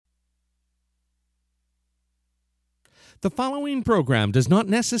The following program does not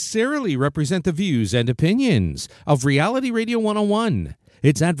necessarily represent the views and opinions of Reality Radio 101,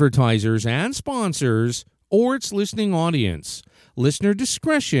 its advertisers and sponsors, or its listening audience. Listener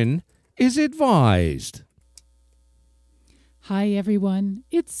discretion is advised. Hi, everyone.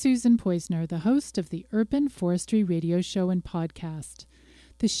 It's Susan Poizner, the host of the Urban Forestry Radio Show and Podcast.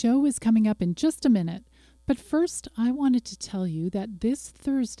 The show is coming up in just a minute, but first I wanted to tell you that this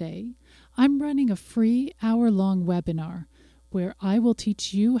Thursday, I'm running a free hour-long webinar where I will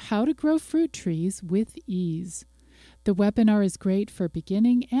teach you how to grow fruit trees with ease. The webinar is great for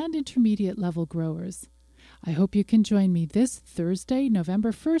beginning and intermediate level growers. I hope you can join me this Thursday,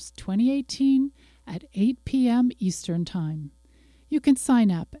 November 1st, 2018 at 8 p.m. Eastern Time. You can sign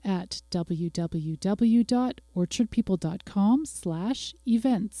up at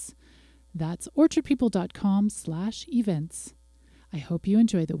www.orchardpeople.com/events. That's orchardpeople.com/events. I hope you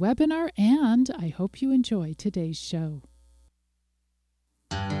enjoy the webinar, and I hope you enjoy today's show.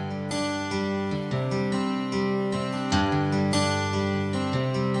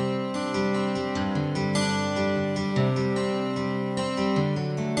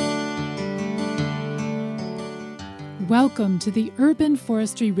 Welcome to the Urban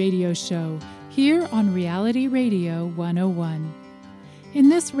Forestry Radio Show, here on Reality Radio 101. In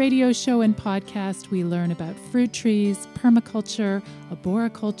this radio show and podcast, we learn about fruit trees, permaculture,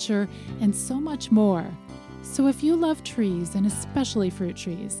 arboriculture, and so much more. So if you love trees, and especially fruit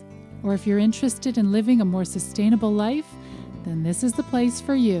trees, or if you're interested in living a more sustainable life, then this is the place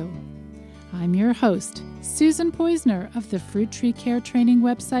for you. I'm your host, Susan Poizner of the fruit tree care training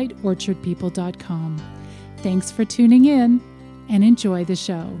website, orchardpeople.com. Thanks for tuning in, and enjoy the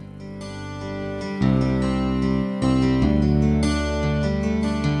show.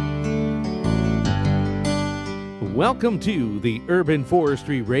 Welcome to the Urban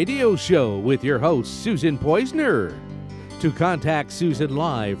Forestry Radio Show with your host, Susan Poizner. To contact Susan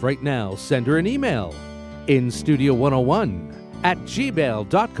live right now, send her an email,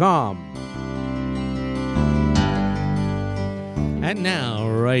 instudio101@gmail.com. And now,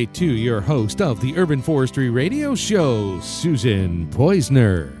 right to your host of the Urban Forestry Radio Show, Susan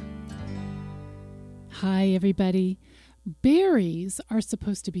Poizner. Hi, everybody. Berries are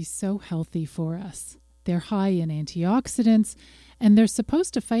supposed to be so healthy for us. They're high in antioxidants, and they're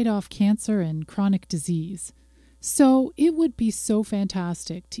supposed to fight off cancer and chronic disease. So it would be so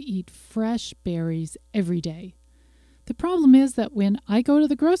fantastic to eat fresh berries every day. The problem is that when I go to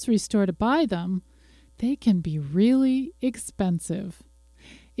the grocery store to buy them, they can be really expensive.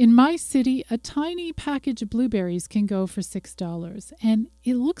 In my city, a tiny package of blueberries can go for $6, and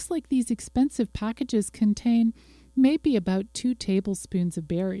it looks like these expensive packages contain maybe about 2 tablespoons of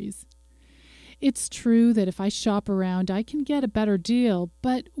berries. It's true that if I shop around, I can get a better deal,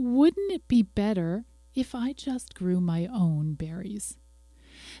 but wouldn't it be better if I just grew my own berries?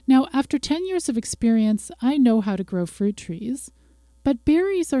 Now, after 10 years of experience, I know how to grow fruit trees. But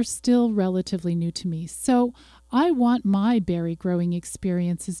berries are still relatively new to me, so I want my berry growing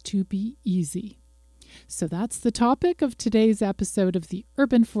experiences to be easy. So that's the topic of today's episode of the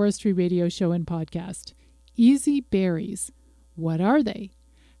Urban Forestry Radio Show and Podcast. Easy berries. What are they?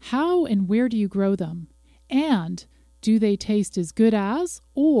 How and where do you grow them? And do they taste as good as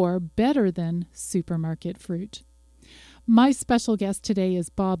or better than supermarket fruit? My special guest today is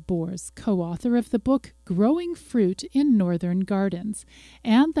Bob Boers, co-author of the book Growing Fruit in Northern Gardens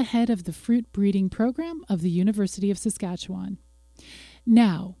and the head of the fruit breeding program of the University of Saskatchewan.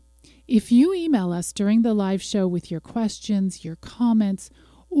 Now, if you email us during the live show with your questions, your comments,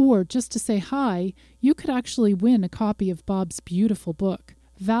 or just to say hi, you could actually win a copy of Bob's beautiful book,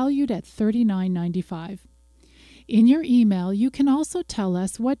 valued at $39.95. In your email, you can also tell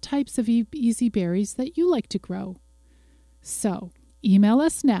us what types of easy berries that you like to grow. So, email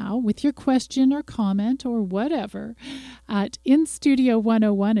us now with your question or comment or whatever at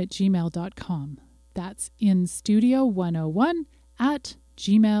instudio101@gmail.com. That's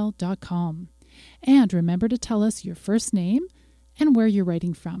instudio101@gmail.com. And remember to tell us your first name and where you're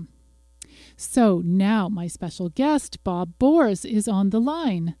writing from. So now my special guest, Bob Boers, is on the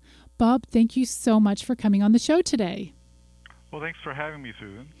line. Bob, thank you so much for coming on the show today. Well, thanks for having me,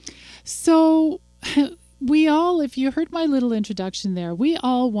 Susan. So we all, if you heard my little introduction there, we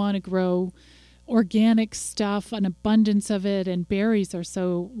all want to grow organic stuff, an abundance of it, and berries are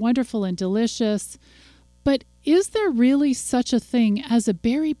so wonderful and delicious. But is there really such a thing as a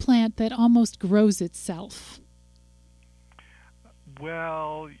berry plant that almost grows itself?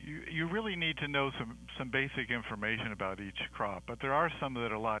 Well, you really need to know some basic information about each crop, but there are some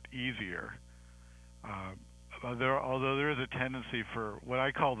that are a lot easier. Although there is a tendency for what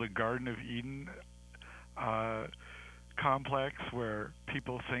I call the Garden of Eden complex where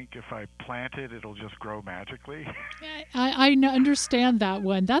people think if I plant it, it'll just grow magically. I understand that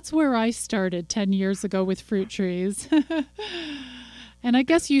one. That's where I started 10 years ago with fruit trees. And I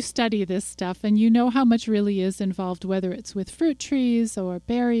guess you study this stuff and you know how much really is involved, whether it's with fruit trees or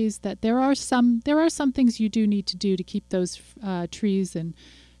berries, that there are some things you do need to do to keep those trees and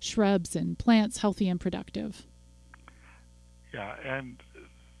shrubs and plants healthy and productive. Yeah, and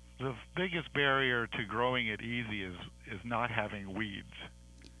the biggest barrier to growing it easy is not having weeds.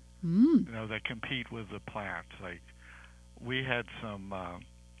 That compete with the plants. Like we had some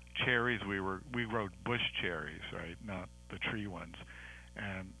cherries. We grew bush cherries, right? Not the tree ones.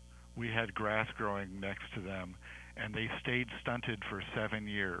 And we had grass growing next to them, and they stayed stunted for 7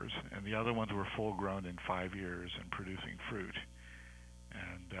 years, and the other ones were full grown in 5 years and producing fruit.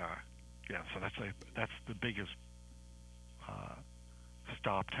 And so that's the biggest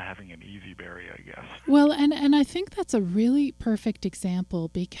stop to having an easy berry, I guess. Well, and I think that's a really perfect example,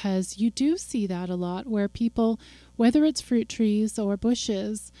 because you do see that a lot where people, whether it's fruit trees or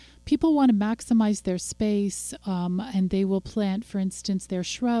bushes, people want to maximize their space, and they will plant, for instance, their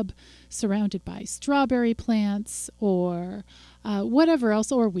shrub surrounded by strawberry plants or whatever else,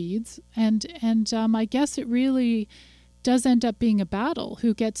 or weeds. And I guess it really does end up being a battle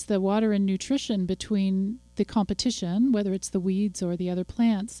who gets the water and nutrition between the competition, whether it's the weeds or the other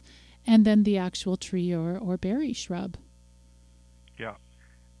plants, and then the actual tree or berry shrub. Yeah.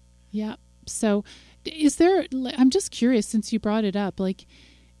 Yeah. So I'm just curious, since you brought it up, like,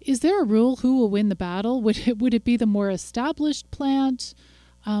 is there a rule who will win the battle? Would it be the more established plant?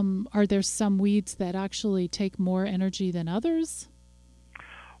 Are there some weeds that actually take more energy than others?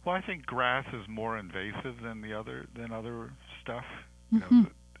 Well, I think grass is more invasive than other stuff. Mm-hmm.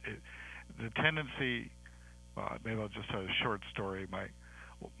 The tendency. Maybe I'll just tell a short story.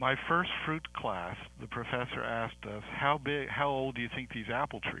 My first fruit class, the professor asked us, how old do you think these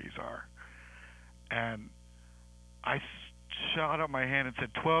apple trees are? And I shot up my hand and said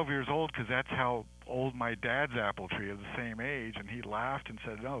 12 years old, because that's how old my dad's apple tree is, the same age. And he laughed and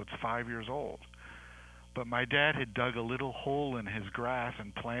said, no, it's 5 years old. But my dad had dug a little hole in his grass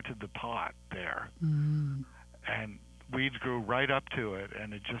and planted the pot there. Mm. And weeds grew right up to it,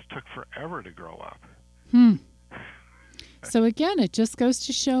 and it just took forever to grow up. So again, it just goes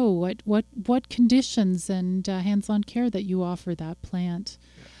to show what conditions and hands-on care that you offer that plant.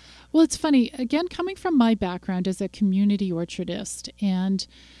 Yeah. Well, it's funny, again, coming from my background as a community orchardist, and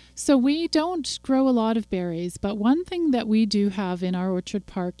so we don't grow a lot of berries, but one thing that we do have in our orchard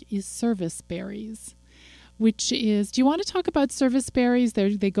park is service berries, which is, do you want to talk about service berries?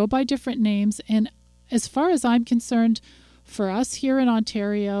 They go by different names, and as far as I'm concerned, for us here in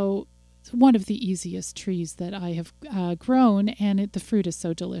Ontario, it's one of the easiest trees that I have grown, and the fruit is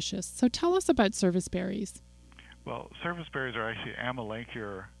so delicious. So tell us about service berries. Well, service berries are actually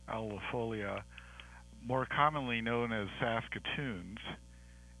Amelanchier allifolia, more commonly known as Saskatoons,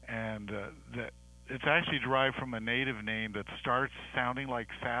 and it's actually derived from a native name that starts sounding like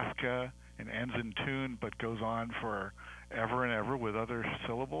Saska and ends in tune, but goes on for ever and ever with other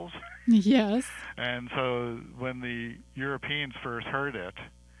syllables. Yes. And so when the Europeans first heard it,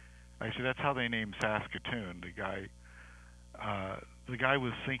 actually that's how they named Saskatoon. The guy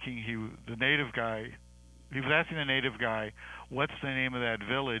was thinking, the native guy, he was asking the native guy, what's the name of that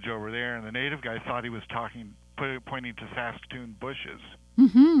village over there? And the native guy thought he was pointing to Saskatoon bushes.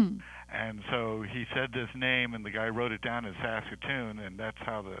 Mm-hmm. And so he said this name, and the guy wrote it down as Saskatoon, and that's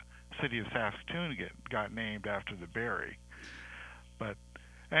how the city of Saskatoon got named after the berry. But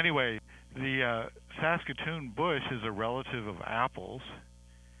anyway, the Saskatoon bush is a relative of apples,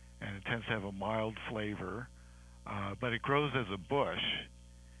 and it tends to have a mild flavor, but it grows as a bush.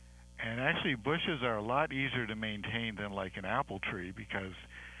 And actually, bushes are a lot easier to maintain than like an apple tree, because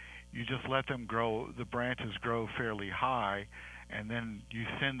you just let them grow, the branches grow fairly high, and then you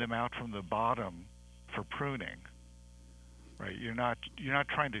thin them out from the bottom for pruning. Right? You're not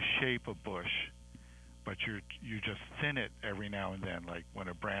trying to shape a bush, but you just thin it every now and then. Like when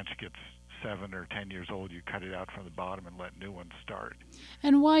a branch gets 7 or 10 years old, you cut it out from the bottom and let new ones start.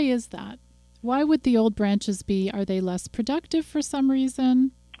 And why is that? Why would the old branches are they less productive for some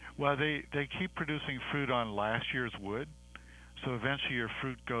reason? Well, they keep producing fruit on last year's wood, so eventually your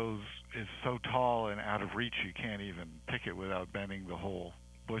fruit is so tall and out of reach you can't even pick it without bending the whole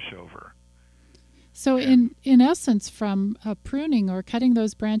bush over. So in essence, from pruning or cutting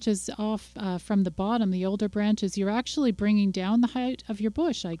those branches off from the bottom, the older branches, you're actually bringing down the height of your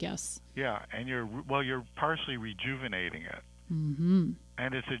bush, I guess. Yeah, and you're partially rejuvenating it. Mm-hmm.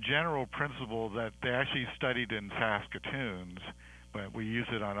 And it's a general principle that they actually studied in Saskatoons, but we use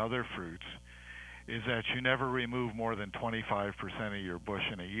it on other fruits, is that you never remove more than 25% of your bush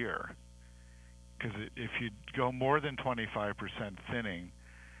in a year. Because if you go more than 25% thinning,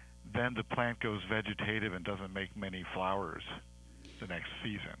 then the plant goes vegetative and doesn't make many flowers the next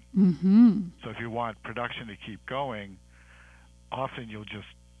season. Mm-hmm. So if you want production to keep going, often you'll just,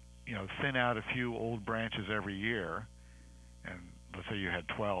 thin out a few old branches every year. And let's say you had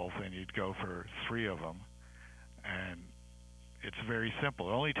 12, then you'd go for 3 of them. And it's very simple.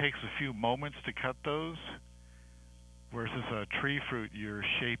 It only takes a few moments to cut those, versus a tree fruit, you're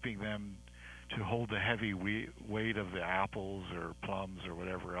shaping them to hold the heavy weight of the apples or plums or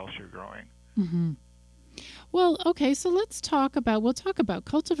whatever else you're growing. Mm-hmm. Well, okay, so we'll talk about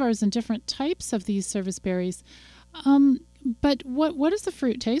cultivars and different types of these service berries. But what does the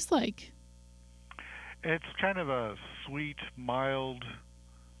fruit taste like? It's kind of a sweet, mild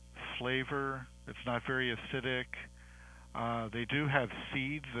flavor. It's not very acidic. They do have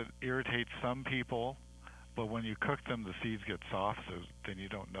seeds that irritate some people, but when you cook them, the seeds get soft, so then you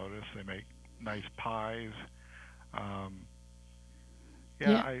don't notice. They make nice pies.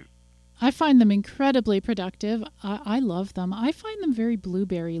 I find them incredibly productive. I love them. I find them very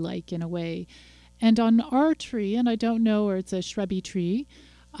blueberry-like in a way. And on our tree, and I don't know, or it's a shrubby tree,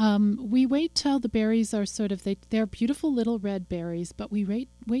 we wait till the berries are they're beautiful little red berries, but we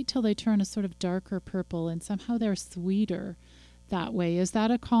wait till they turn a sort of darker purple, and somehow they're sweeter that way. Is that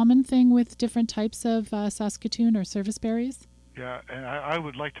a common thing with different types of Saskatoon or service berries? Yeah, and I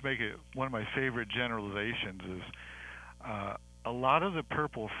would like to make it one of my favorite generalizations is a lot of the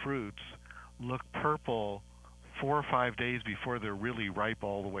purple fruits look purple 4 or 5 days before they're really ripe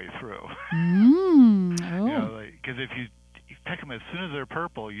all the way through. Oh. Because if you pick them as soon as they're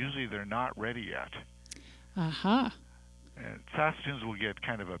purple, usually they're not ready yet. Aha. And Saskatoons will get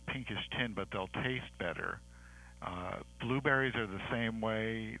kind of a pinkish tint, but they'll taste better. Blueberries are the same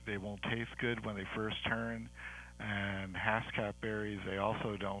way. They won't taste good when they first turn. And Haskap berries, they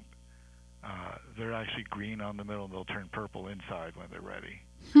also don't. They're actually green on the middle, and they'll turn purple inside when they're ready.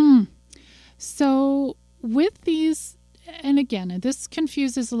 So with these, and again, this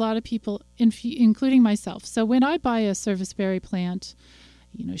confuses a lot of people, including myself. So when I buy a service berry plant,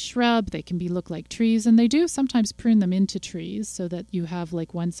 shrub, they can look like trees, and they do sometimes prune them into trees so that you have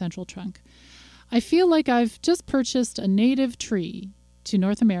like one central trunk. I feel like I've just purchased a native tree to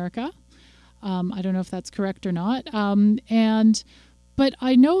North America. I don't know if that's correct or not. But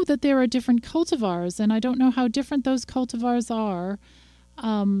I know that there are different cultivars, and I don't know how different those cultivars are,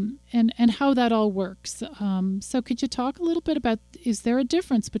 and how that all works. So could you talk a little bit about, is there a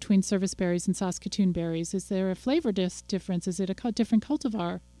difference between service berries and Saskatoon berries? Is there a flavor difference? Is it a different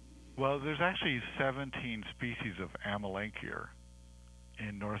cultivar? Well, there's actually 17 species of Amelanchier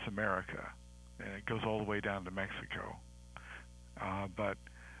in North America, and it goes all the way down to Mexico. But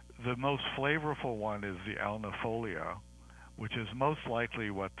the most flavorful one is the alnifolia, which is most likely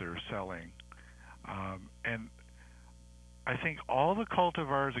what they're selling. And I think all the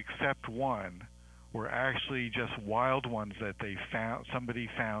cultivars except one were actually just wild ones that somebody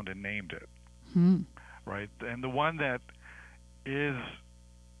found and named it. Right? And the one that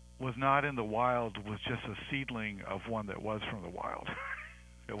was not in the wild was just a seedling of one that was from the wild.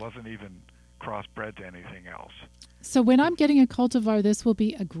 It wasn't even crossbred to anything else. So when I'm getting a cultivar, this will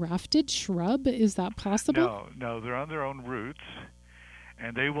be a grafted shrub? Is that possible? No, they're on their own roots,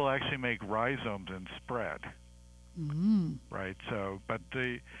 and they will actually make rhizomes and spread. Right. So, but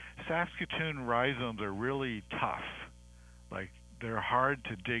the Saskatoon rhizomes are really tough. Like, they're hard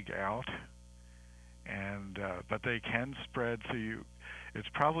to dig out, and but they can spread. So it's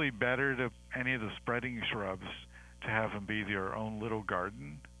probably better to any of the spreading shrubs to have them be their own little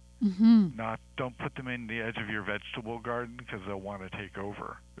garden. Don't put them in the edge of your vegetable garden, because they'll want to take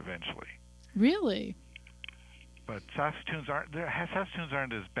over eventually. Really? But Saskatoons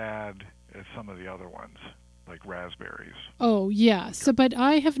aren't as bad as some of the other ones, like raspberries. Oh, yeah. So, but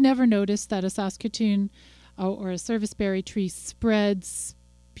I have never noticed that a Saskatoon or a service berry tree spreads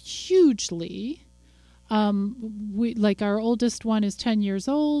hugely. Like our oldest one is 10 years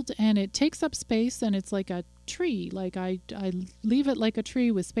old, and it takes up space, and it's like a tree. Like I leave it like a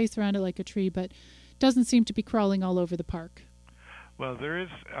tree with space around it like a tree, but doesn't seem to be crawling all over the park. Well, there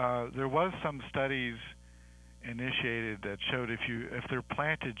was some studies initiated that showed if they're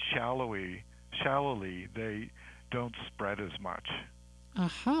planted shallowly, they don't spread as much.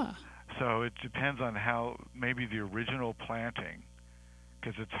 Aha. So it depends on how, maybe the original planting,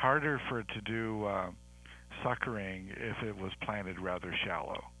 because it's harder for it to do suckering if it was planted rather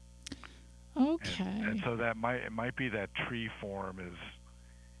shallow. Okay. And so it might be that tree form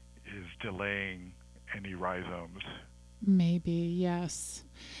is delaying any rhizomes. Maybe, yes.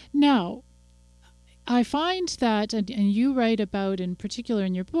 Now, I find that, and you write about, in particular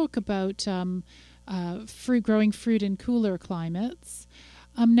in your book, about growing fruit in cooler climates.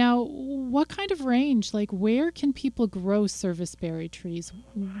 Now, what kind of range, like where can people grow serviceberry trees,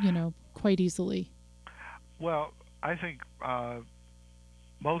 quite easily? Well, I think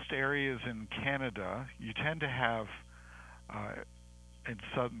most areas in Canada, you tend to have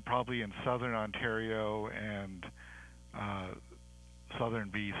probably in southern Ontario and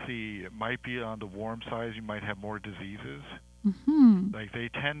southern BC, it might be on the warm side. You might have more diseases. Mm-hmm. Like they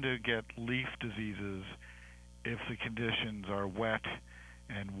tend to get leaf diseases if the conditions are wet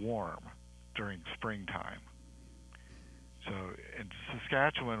and warm during springtime. So in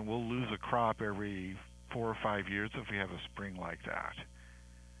Saskatchewan, we'll lose a crop every 4 or 5 years if we have a spring like that,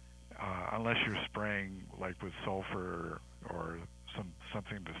 unless you're spraying like with sulfur or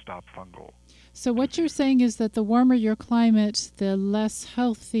something to stop fungal. So what you're saying is that the warmer your climate, the less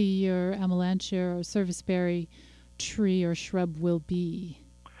healthy your Amelanchier or serviceberry tree or shrub will be.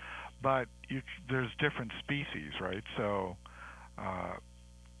 But there's different species, right? So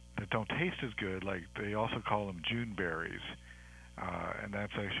that don't taste as good. Like they also call them June berries, and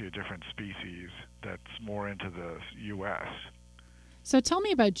that's actually a different species that's more into the U.S. So tell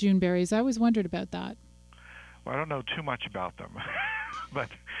me about June berries. I always wondered about that. Well, I don't know too much about them, but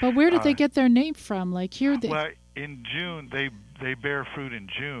where did they get their name from? Like here, well, in June they bear fruit in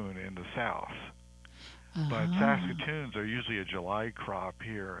June in the South, but Saskatoons are usually a July crop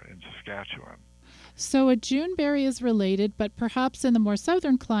here in Saskatchewan. So a June berry is related, but perhaps in the more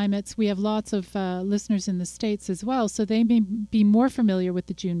southern climates, we have lots of listeners in the States as well, so they may be more familiar with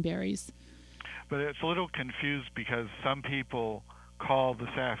the June berries. But it's a little confused because some people call the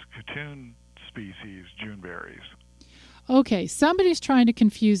Saskatoon species June berries. Okay, somebody's trying to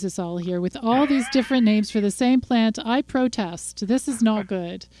confuse us all here with all these different names for the same plant. I protest. This is not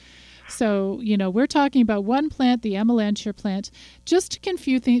good. So, we're talking about one plant, the Amelanchier plant, just to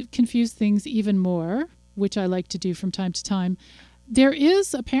confuse things even more, which I like to do from time to time. There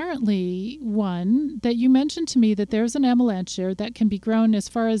is apparently one that you mentioned to me, that there's an Amelanchier that can be grown as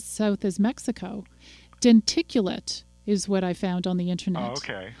far as south as Mexico. Denticulate is what I found on the internet. Oh,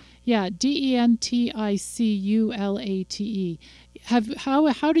 okay. Yeah, Denticulate.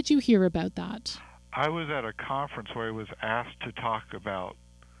 How did you hear about that? I was at a conference where I was asked to talk about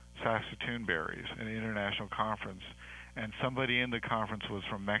Saskatoon berries, an international conference, and somebody in the conference was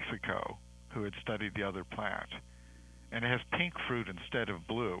from Mexico who had studied the other plant. And it has pink fruit instead of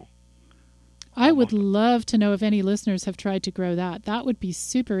blue. I would love to know if any listeners have tried to grow that. That would be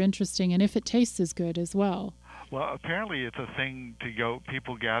super interesting, and if it tastes as good as well. Well, apparently it's a thing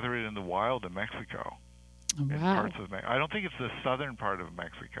people gather it in the wild in Mexico. Wow. In parts of I don't think it's the southern part of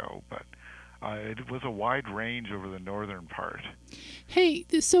Mexico, but it was a wide range over the northern part. Hey,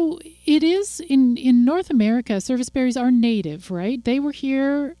 so it is in North America, serviceberries are native, right? They were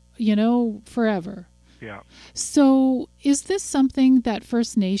here, forever. Yeah. So is this something that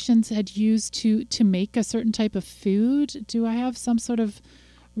First Nations had used to make a certain type of food? Do I have some sort of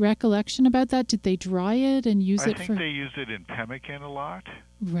recollection about that? Did they dry it and use it for... I think they used it in pemmican a lot.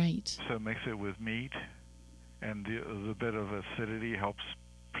 Right. So mix it with meat, and the bit of acidity helps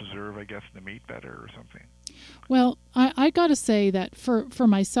preserve, I guess, the meat better or something. Well, I got to say that for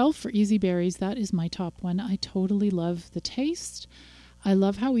myself, for easy berries, that is my top one. I totally love the taste. I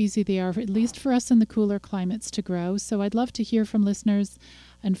love how easy they are, at least for us in the cooler climates, to grow. So I'd love to hear from listeners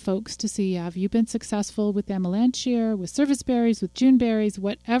and folks to see, have you been successful with Amelanchier, with serviceberries, with June berries,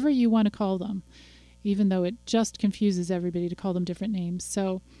 whatever you want to call them, even though it just confuses everybody to call them different names.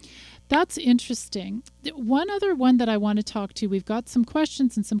 So that's interesting. One other one that I want to talk to, we've got some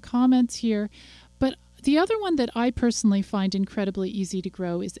questions and some comments here, but the other one that I personally find incredibly easy to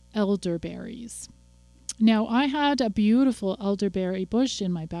grow is elderberries. Now, I had a beautiful elderberry bush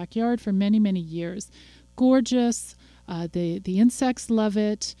in my backyard for many, many years. Gorgeous. The insects love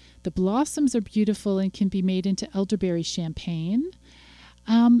it. The blossoms are beautiful and can be made into elderberry champagne.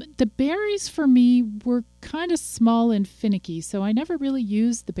 The berries for me were kind of small and finicky, so I never really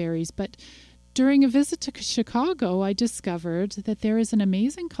used the berries. But during a visit to Chicago, I discovered that there is an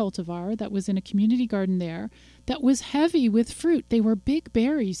amazing cultivar that was in a community garden there that was heavy with fruit. They were big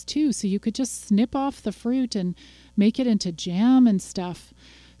berries, too, so you could just snip off the fruit and make it into jam and stuff.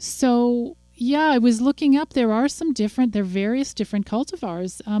 So, yeah, I was looking up. There are various different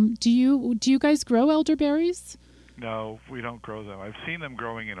cultivars. Do you guys grow elderberries? No, we don't grow them. I've seen them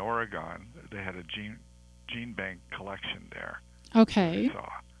growing in Oregon. They had a gene bank collection there. Okay.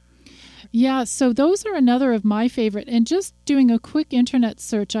 Yeah, so those are another of my favorite. And just doing a quick internet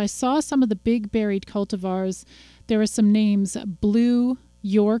search, I saw some of the big berried cultivars. There are some names, Blue,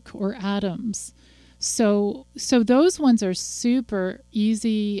 York, or Adams. So those ones are super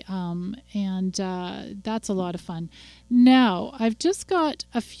easy, and that's a lot of fun. Now, I've just got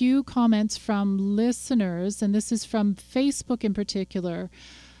a few comments from listeners, and this is from Facebook in particular.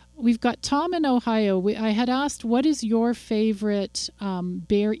 We've got Tom in Ohio. I had asked, what is your favorite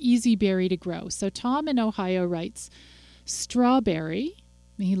easy berry to grow? So Tom in Ohio writes, strawberry.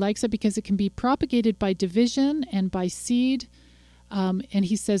 He likes it because it can be propagated by division and by seed. And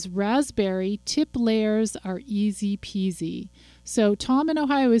he says raspberry tip layers are easy peasy. So Tom in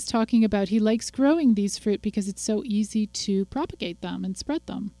Ohio is talking about he likes growing these fruit because it's so easy to propagate them and spread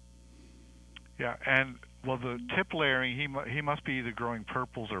them. Yeah, and well, the tip layering, he must be either growing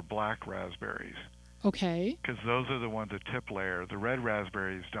purples or black raspberries. Okay. Because those are the ones that tip layer. The red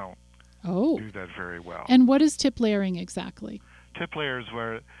raspberries don't do that very well. And what is tip layering exactly? Tip layer is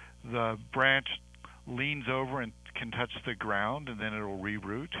where the branch leans over and can touch the ground, and then it'll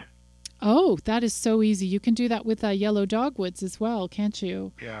reroot. Oh, that is so easy. You can do that with yellow dogwoods as well, can't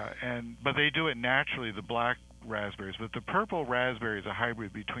you? Yeah, but they do it naturally, the black raspberries. But the purple raspberry is a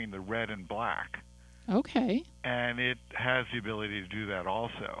hybrid between the red and black. Okay. And it has the ability to do that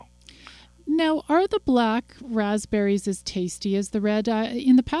also. Now, are the black raspberries as tasty as the red?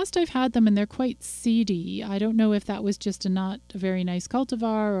 In the past, I've had them, and they're quite seedy. I don't know if that was just not a very nice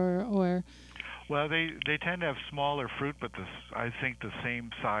cultivar or... Well, they tend to have smaller fruit, but I think the same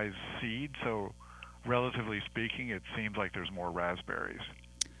size seed. So, relatively speaking, it seems like there's more raspberries.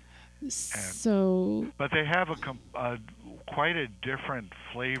 But they have quite a different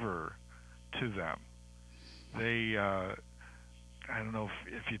flavor to them. They, I don't know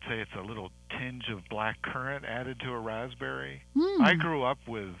if you'd say it's a little tinge of black currant added to a raspberry. I grew up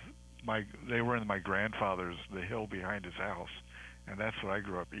with they were in my grandfather's, the hill behind his house, and that's what I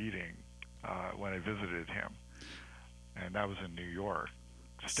grew up eating when I visited him, and that was in New York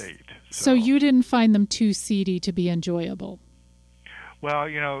State. So you didn't find them too seedy to be enjoyable? Well,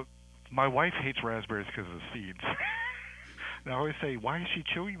 my wife hates raspberries because of the seeds. And I always say, why is she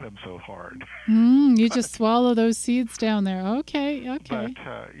chewing them so hard? You just swallow those seeds down there. Okay. But,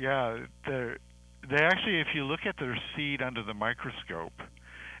 yeah, they actually, if you look at their seed under the microscope,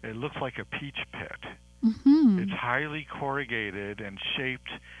 it looks like a peach pit. Mm-hmm. It's highly corrugated and shaped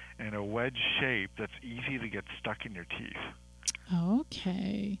in a wedge shape that's easy to get stuck in your teeth.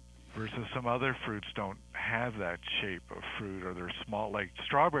 Okay. Versus some other fruits don't have that shape of fruit, or they're small. Like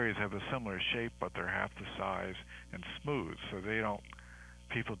strawberries have a similar shape, but they're half the size and smooth, so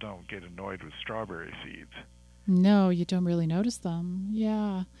people don't get annoyed with strawberry seeds. No, you don't really notice them.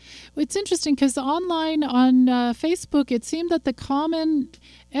 Yeah. It's interesting because online on Facebook, it seemed that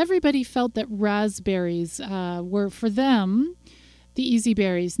everybody felt that raspberries were, for them, the easy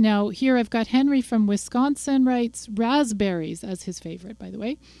berries. Now, here I've got Henry from Wisconsin writes, raspberries as his favorite, by the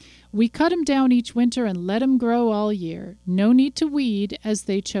way. We cut them down each winter and let them grow all year. No need to weed as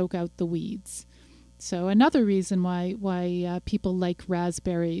they choke out the weeds. So another reason why people like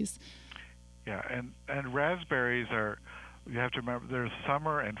raspberries. Yeah, and raspberries you have to remember, there's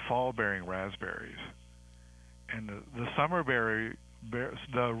summer and fall bearing raspberries. And the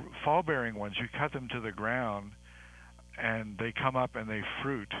the fall bearing ones, you cut them to the ground and they come up and they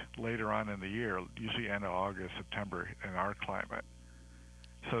fruit later on in the year, usually end of August, September in our climate.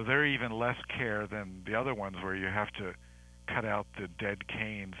 So they're even less care than the other ones where you have to cut out the dead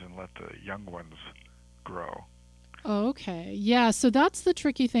canes and let the young ones grow. Okay. Yeah, so that's the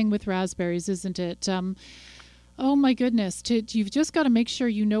tricky thing with raspberries, isn't it? Oh, my goodness. You've just got to make sure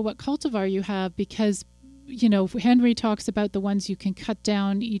you know what cultivar you have because, Henry talks about the ones you can cut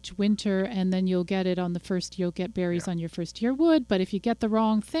down each winter and then you'll get berries on your first year wood. But if you get the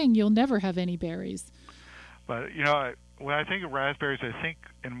wrong thing, you'll never have any berries. But, when I think of raspberries, I think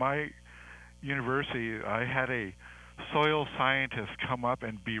in my university, I had a soil scientist come up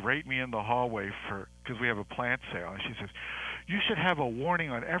and berate me in the hallway because we have a plant sale. And she says, you should have a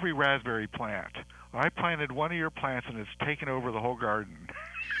warning on every raspberry plant. I planted one of your plants and it's taken over the whole garden.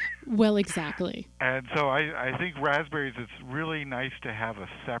 Well, exactly. And so I think raspberries, it's really nice to have a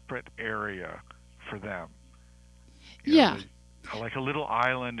separate area for them. Like a little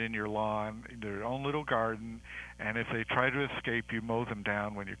island in your lawn, their own little garden, and if they try to escape, you mow them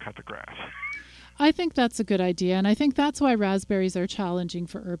down when you cut the grass. I think that's a good idea, and I think that's why raspberries are challenging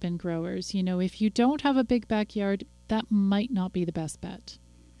for urban growers. If you don't have a big backyard, that might not be the best bet.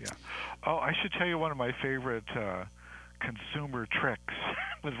 Yeah. Oh, I should tell you one of my favorite consumer tricks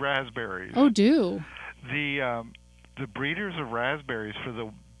with raspberries. Oh, do. The breeders of raspberries for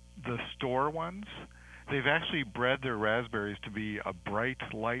the store ones, they've actually bred their raspberries to be a bright,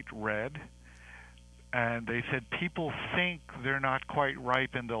 light red. And they said people think they're not quite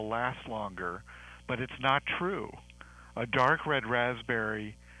ripe and they'll last longer. but it's not true. A dark red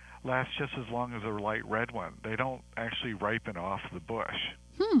raspberry lasts just as long as a light red one. They don't actually ripen off the bush.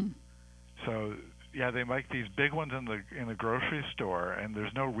 So, yeah, they make these big ones in the grocery store, and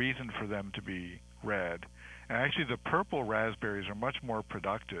there's no reason for them to be red. And actually, the purple raspberries are much more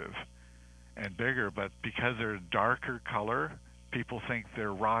productive and bigger, but because they're darker color, people think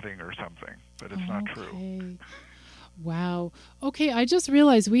they're rotting or something, but it's not true. Wow. Okay, I just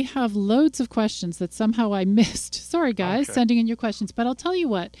realized we have loads of questions that somehow I missed. Sorry, guys, sending in your questions. But I'll tell you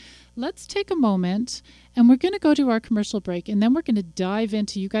what, let's take a moment, and we're going to go to our commercial break, and then we're going to dive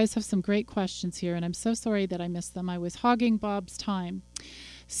into, you guys have some great questions here, and I'm so sorry that I missed them. I was hogging Bob's time.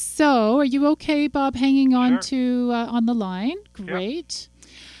 So are you okay, Bob, hanging on on the line? Great. Yep.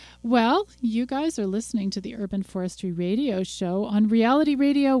 Well, you guys are listening to the Urban Forestry Radio Show on Reality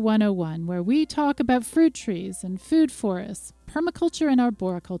Radio 101, where we talk about fruit trees and food forests, permaculture and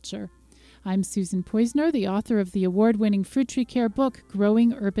arboriculture. I'm Susan Poizner, the author of the award-winning fruit tree care book,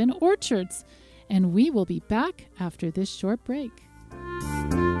 Growing Urban Orchards, and we will be back after this short break.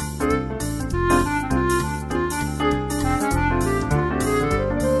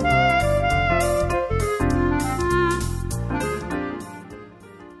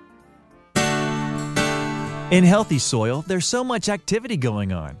 In healthy soil, there's so much activity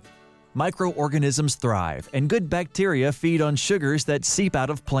going on. Microorganisms thrive, and good bacteria feed on sugars that seep out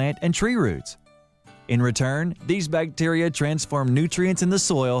of plant and tree roots. In return, these bacteria transform nutrients in the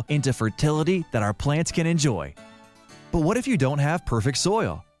soil into fertility that our plants can enjoy. But what if you don't have perfect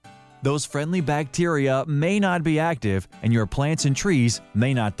soil? Those friendly bacteria may not be active, and your plants and trees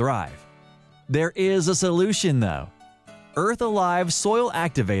may not thrive. There is a solution, though. Earth Alive Soil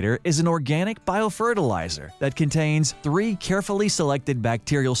Activator is an organic biofertilizer that contains 3 carefully selected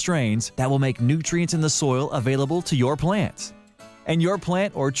bacterial strains that will make nutrients in the soil available to your plants. And your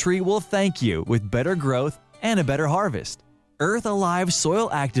plant or tree will thank you with better growth and a better harvest. Earth Alive Soil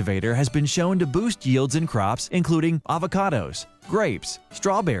Activator has been shown to boost yields in crops including avocados, grapes,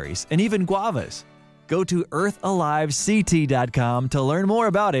 strawberries, and even guavas. Go to earthalivect.com to learn more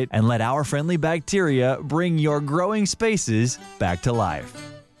about it and let our friendly bacteria bring your growing spaces back to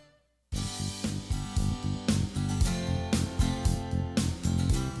life.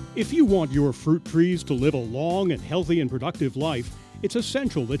 If you want your fruit trees to live a long and healthy and productive life, it's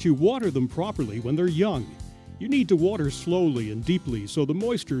essential that you water them properly when they're young. You need to water slowly and deeply so the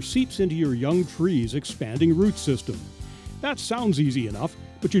moisture seeps into your young tree's expanding root system. That sounds easy enough,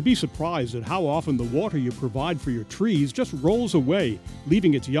 but you'd be surprised at how often the water you provide for your trees just rolls away,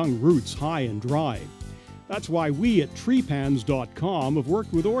 leaving its young roots high and dry. That's why we at treepans.com have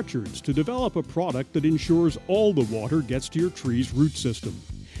worked with orchards to develop a product that ensures all the water gets to your tree's root system.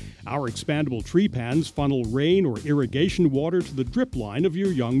 Our expandable tree pans funnel rain or irrigation water to the drip line of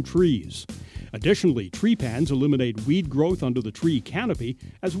your young trees. Additionally, tree pans eliminate weed growth under the tree canopy,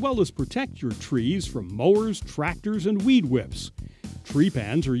 as well as protect your trees from mowers, tractors, and weed whips. Tree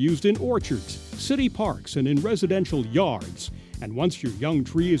pans are used in orchards, city parks, and in residential yards. And once your young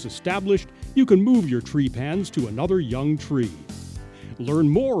tree is established, you can move your tree pans to another young tree. Learn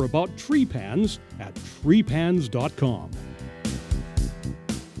more about tree pans at treepans.com.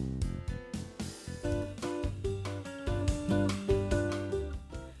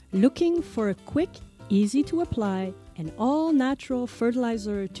 Looking for a quick, easy to apply, and all-natural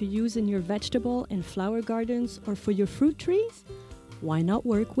fertilizer to use in your vegetable and flower gardens or for your fruit trees? Why not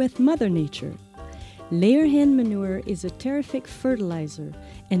work with Mother Nature? Layer hen manure is a terrific fertilizer,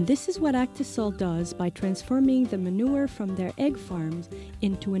 and this is what Actisol does by transforming the manure from their egg farms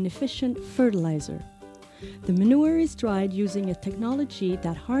into an efficient fertilizer. The manure is dried using a technology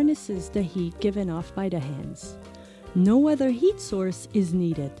that harnesses the heat given off by the hens. No other heat source is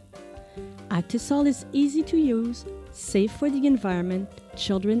needed. Actisol is easy to use, safe for the environment,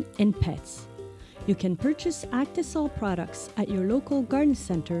 children, and pets. You can purchase Actisol products at your local garden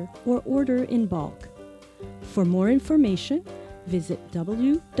center or order in bulk. For more information, visit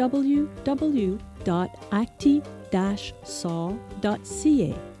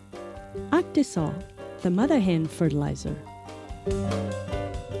www.acti-sol.ca. Actisol, the mother hen fertilizer.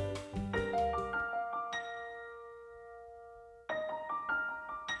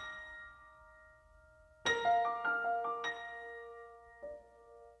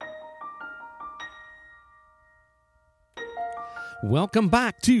 Welcome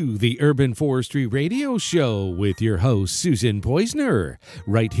back to the Urban Forestry Radio Show with your host, Susan Poizner,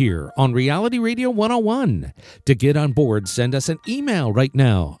 right here on Reality Radio 101. To get on board, send us an email right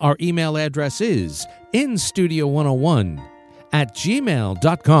now. Our email address is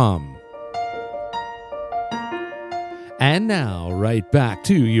instudio101@gmail.com. And now, right back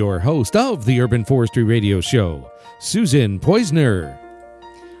to your host of the Urban Forestry Radio Show, Susan Poizner.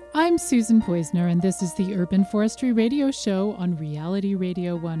 I'm Susan Poizner, and this is the Urban Forestry Radio Show on Reality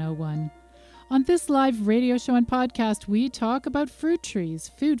Radio 101. On this live radio show and podcast, we talk about fruit trees,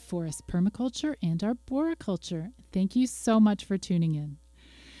 food forests, permaculture, and arboriculture. Thank you so much for tuning in.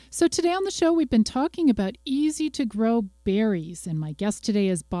 So today on the show, we've been talking about easy-to-grow berries, and my guest today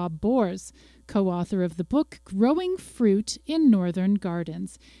is Bob Boers, co-author of the book Growing Fruit in Northern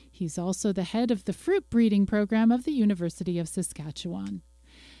Gardens. He's also the head of the fruit breeding program of the University of Saskatchewan.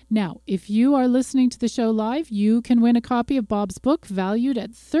 Now, if you are listening to the show live, you can win a copy of Bob's book valued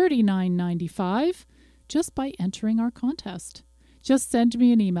at $39.95 just by entering our contest. Just send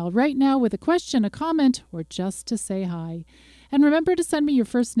me an email right now with a question, a comment, or just to say hi. And remember to send me your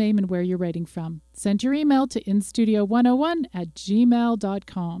first name and where you're writing from. Send your email to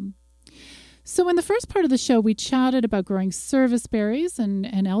instudio101@gmail.com. So in the first part of the show, we chatted about growing service berries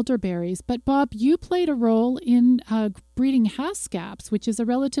and elderberries. But Bob, you played a role in breeding haskaps, which is a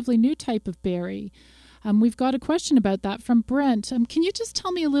relatively new type of berry. We've got a question about that from Brent. Can you just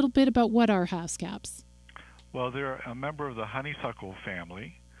tell me a little bit about what are haskaps? Well, they're a member of the honeysuckle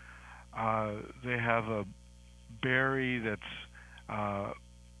family. They have a berry that's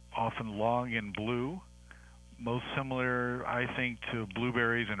often long and blue. Most similar, I think, to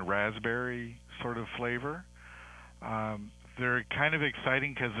blueberries and raspberry sort of flavor. They're kind of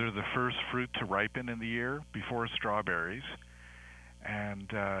exciting because they're the first fruit to ripen in the year before strawberries. And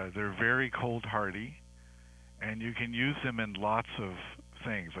they're very cold hardy. And you can use them in lots of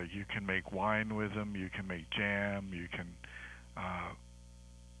things. Like you can make wine with them, you can make jam, you can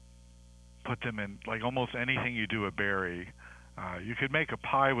put them in like almost anything you do a berry. You could make a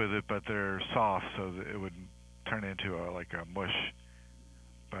pie with it, but they're soft, so that it would turn into a mush.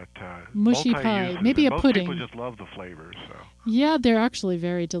 But mushy pie, maybe a pudding. Most people just love the flavors. So. Yeah, they're actually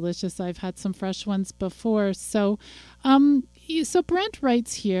very delicious. I've had some fresh ones before. So, so Brent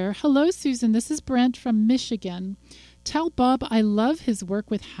writes here, "Hello, Susan. This is Brent from Michigan. Tell Bob I love his work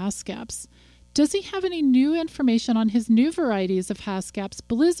with haskaps. Does he have any new information on his new varieties of haskaps,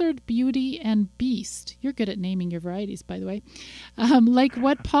 Blizzard, Beauty, and Beast?" You're good at naming your varieties, by the way. Like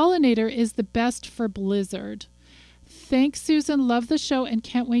what pollinator is the best for Blizzard? Thanks, Susan. Love the show and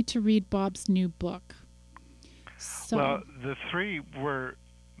can't wait to read Bob's new book. So. Well, the three were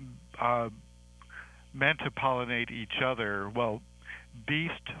meant to pollinate each other. Well,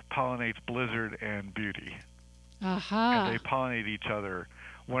 Beast pollinates Blizzard and Beauty. Aha. And they pollinate each other.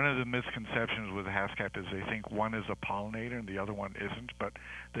 One of the misconceptions with haskap is they think one is a pollinator and the other one isn't, but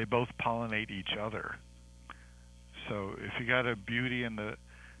they both pollinate each other. So if you got a Beauty and the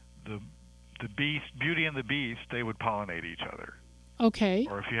Beast, Beauty and the Beast, they would pollinate each other. Okay.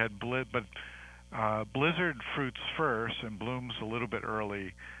 Or if you had Blizzard fruits first and blooms a little bit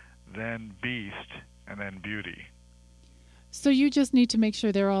early, then Beast, and then Beauty. So you just need to make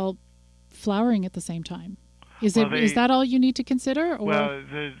sure they're all flowering at the same time. Is that all you need to consider? Or? Well,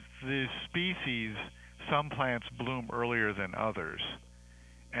 the species, some plants bloom earlier than others,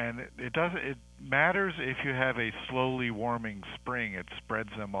 and it matters if you have a slowly warming spring. It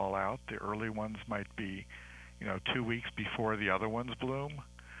spreads them all out. The early ones might be, 2 weeks before the other ones bloom,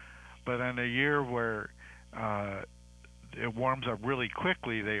 but in a year where it warms up really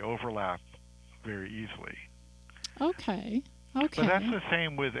quickly, they overlap very easily. Okay. But that's the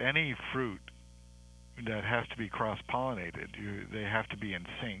same with any fruit that has to be cross-pollinated. They have to be in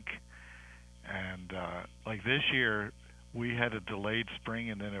sync. And like this year, we had a delayed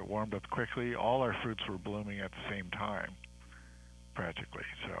spring and then it warmed up quickly. All our fruits were blooming at the same time, practically.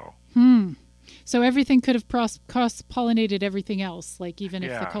 So everything could have cross-pollinated everything else, like even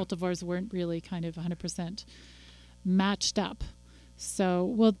if the cultivars weren't really kind of 100% matched up.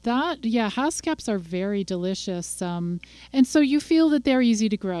 So, haskaps are very delicious. And so you feel that they're easy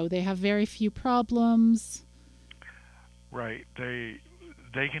to grow. They have very few problems. Right. They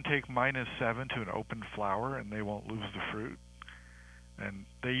can take -7 to an open flower and they won't lose the fruit. And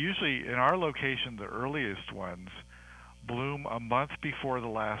they usually, in our location, the earliest ones bloom a month before the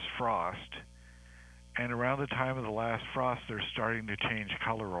last frost. And around the time of the last frost, they're starting to change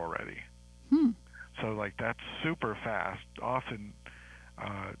color already. So, that's super fast. Often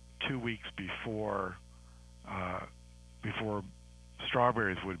 2 weeks before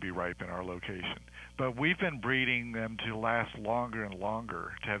strawberries would be ripe in our location. But we've been breeding them to last longer and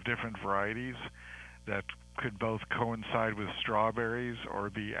longer, to have different varieties that could both coincide with strawberries or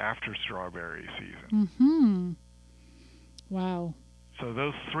be after strawberry season. Mm-hmm. Wow. So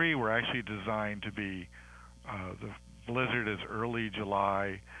those three were actually designed to be, the Blizzard is early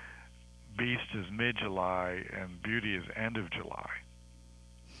July, Beast is mid-July, and Beauty is end of July.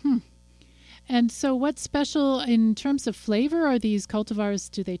 And so what's special in terms of flavor? Are these cultivars,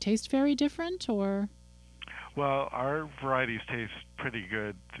 do they taste very different, or? Well, our varieties taste pretty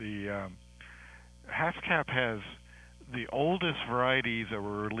good. The Haskap has the oldest varieties that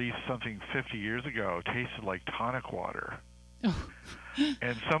were released something 50 years ago tasted like tonic water. Oh.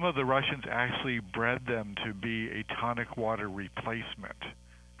 And some of the Russians actually bred them to be a tonic water replacement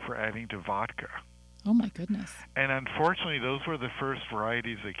for adding to vodka. Oh, my goodness. And unfortunately, those were the first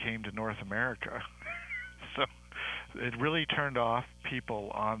varieties that came to North America. So it really turned off people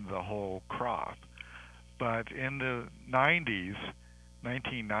on the whole crop. But in the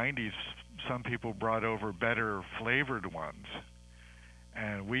 1990s, some people brought over better flavored ones.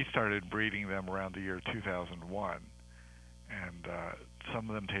 And we started breeding them around the year 2001. And some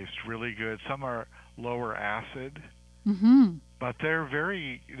of them taste really good. Some are lower acid. Mm-hmm. But they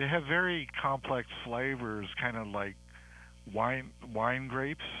have very complex flavors, kind of like wine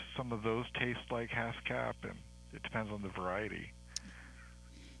grapes. Some of those taste like Haskap, and it depends on the variety.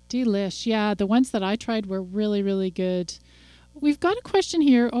 Delish. Yeah, the ones that I tried were really, really good. We've got a question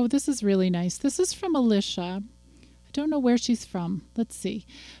here. Oh, this is really nice. This is from Alicia. I don't know where she's from. Let's see.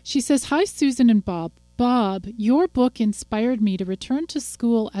 She says, "Hi, Susan and Bob. Bob, your book inspired me to return to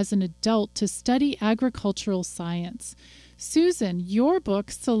school as an adult to study agricultural science. Susan, your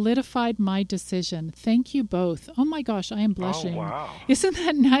book solidified my decision. Thank you both." Oh my gosh, I am blushing. Oh, wow. Isn't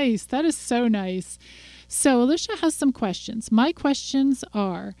that nice? That is so nice. So Alicia has some questions. My questions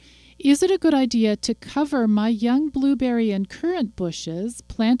are, is it a good idea to cover my young blueberry and currant bushes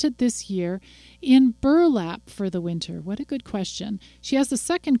planted this year in burlap for the winter? What a good question. She has a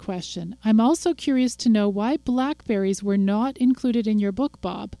second question. I'm also curious to know why blackberries were not included in your book,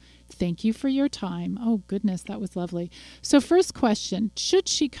 Bob. Thank you for your time. Oh, goodness, that was lovely. So first question, should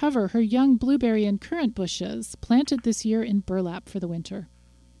she cover her young blueberry and currant bushes planted this year in burlap for the winter?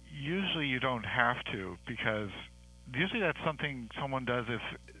 Usually you don't have to, because usually that's something someone does if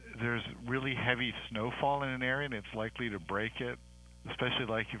there's really heavy snowfall in an area and it's likely to break it, especially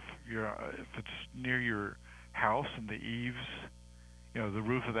like if it's near your house and the eaves, the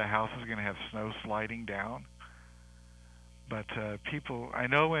roof of the house is going to have snow sliding down. But I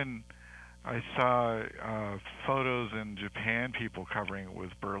know when I saw photos in Japan, people covering it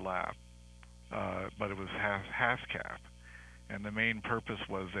with burlap, but it was Haskap. And the main purpose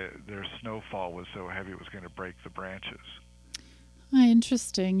was that their snowfall was so heavy it was going to break the branches.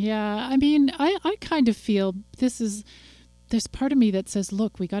 Interesting. Yeah. I mean, I kind of feel there's part of me that says,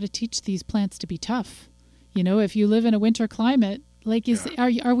 look, we got to teach these plants to be tough. If you live in a winter climate, like,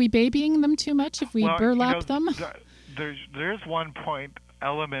 are we babying them too much if we burlap them? There's one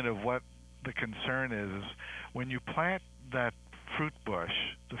element of what the concern is when you plant that fruit bush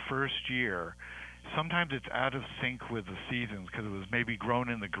the first year, sometimes it's out of sync with the seasons because it was maybe grown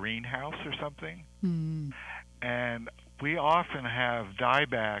in the greenhouse or something. Mm. And we often have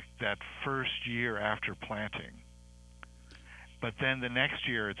dieback that first year after planting. But then the next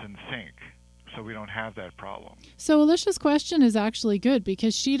year it's in sync, so we don't have that problem. So Alicia's question is actually good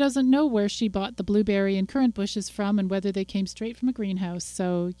because she doesn't know where she bought the blueberry and currant bushes from and whether they came straight from a greenhouse.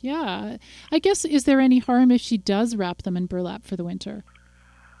 So, yeah. I guess, is there any harm if she does wrap them in burlap for the winter?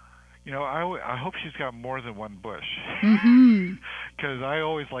 I hope she's got more than one bush. Because I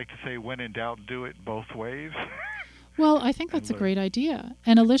always like to say, when in doubt, do it both ways. Well, I think that's a great idea.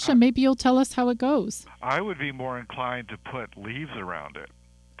 And Alicia, maybe you'll tell us how it goes. I would be more inclined to put leaves around it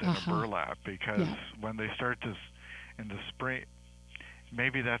than a burlap, because when they start in the spring,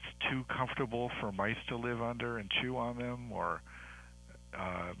 maybe that's too comfortable for mice to live under and chew on them, or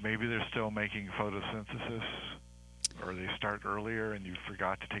maybe they're still making photosynthesis, or they start earlier and you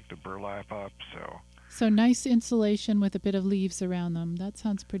forgot to take the burlap up. So nice insulation with a bit of leaves around them. That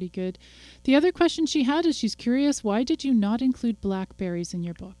sounds pretty good. The other question she had is she's curious, why did you not include blackberries in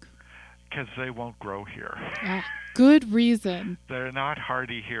your book? Because they won't grow here. Good reason. They're not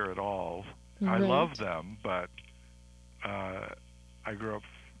hardy here at all. Right. I love them, but I grew up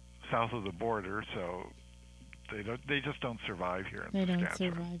south of the border, so they just don't survive here in Saskatchewan. They don't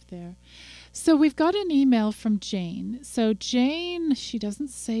survive there. So we've got an email from Jane. So Jane, she doesn't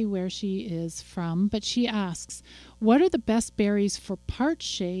say where she is from, but she asks, what are the best berries for part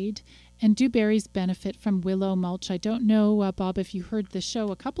shade, and do berries benefit from willow mulch? I don't know, Bob, if you heard the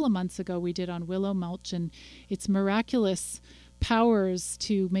show a couple of months ago we did on willow mulch and its miraculous powers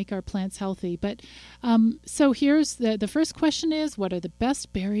to make our plants healthy. But so here's the first question is, what are the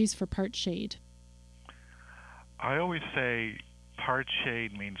best berries for part shade? I always say part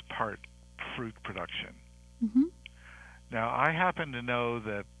shade means part fruit production. Mm-hmm. Now, I happen to know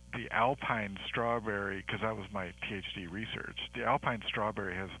that the alpine strawberry, because that was my PhD research, the alpine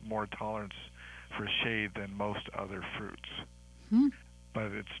strawberry has more tolerance for shade than most other fruits.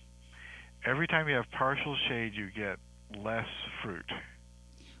 But it's every time you have partial shade, you get less fruit.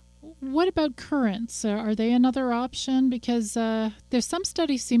 What about currants? Are they another option? Because there's some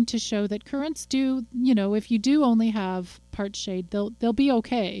studies seem to show that currants do, if you do only have part shade, they'll be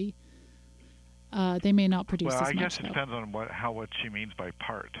okay. They may not produce as much. Well, I guess it depends on what she means by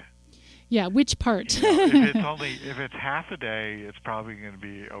part. Yeah, which part? If it's half a day, it's probably going to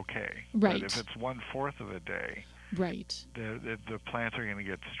be okay. Right. But if it's 1/4 of a day, right, the plants are going to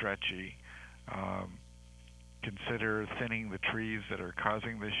get stretchy. Consider thinning the trees that are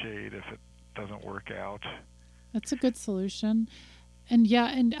causing the shade if it doesn't work out. That's a good solution.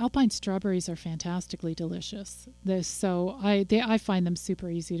 And alpine strawberries are fantastically delicious. I find them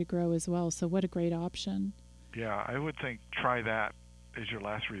super easy to grow as well. So what a great option. Yeah, I would think try that as your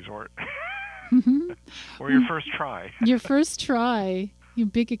last resort. Mm-hmm. Or your first try. Your first try. You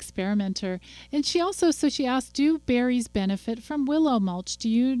big experimenter. And she asked, do berries benefit from willow mulch? Do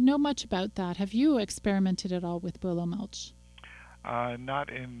you know much about that? Have you experimented at all with willow mulch? Not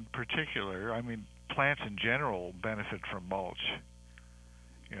in particular. I mean, plants in general benefit from mulch,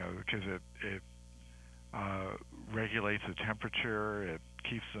 because it regulates the temperature, it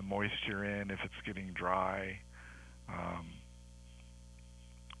keeps the moisture in if it's getting dry.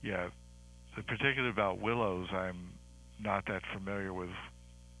 The particular about willows, I'm not that familiar with.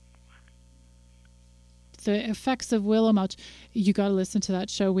 The effects of willow mulch, you got to listen to that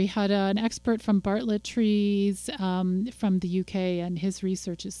show. We had an expert from Bartlett Trees from the UK, and his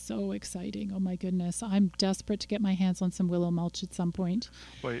research is so exciting. Oh my goodness, I'm desperate to get my hands on some willow mulch at some point.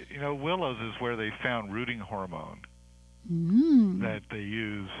 Well, willows is where they found rooting hormone that they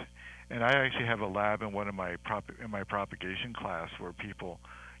use, and I actually have a lab in in my propagation class where people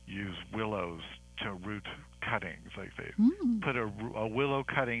use willows to root cuttings. Like they put a willow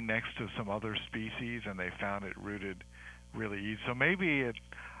cutting next to some other species, and they found it rooted really easy. So maybe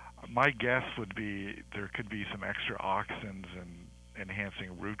my guess would be there could be some extra auxins in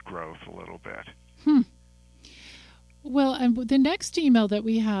enhancing root growth a little bit. Well, and the next email that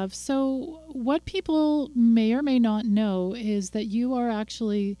we have, so what people may or may not know is that you are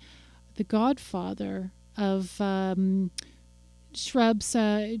actually the godfather of shrubs,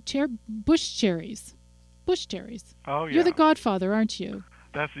 bush cherries. Bush cherries. Oh, yeah. You're the godfather, aren't you?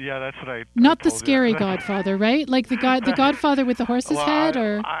 That's what I. Not I the told scary you. godfather, right? Like the godfather with the horse's head,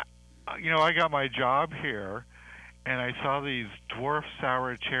 or. I got my job here, and I saw these dwarf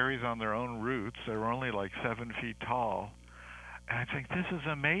sour cherries on their own roots. They were only like 7 feet tall, and I think this is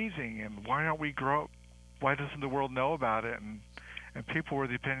amazing. And why don't we grow? Why doesn't the world know about it? And people were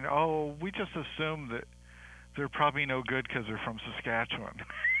the opinion, we just assume that they're probably no good because they're from Saskatchewan.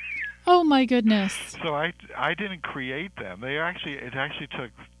 Oh my goodness! So I didn't create them. It actually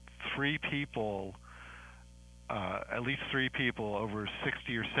took 3 people, at least 3 people over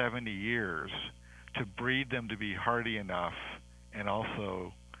 60 or 70 years to breed them to be hardy enough, and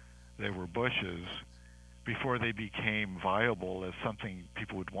also they were bushes before they became viable as something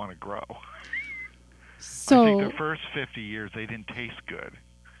people would want to grow. So I think the first 50 years they didn't taste good,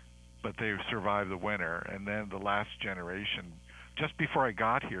 but they survived the winter, and then the last generation, just before I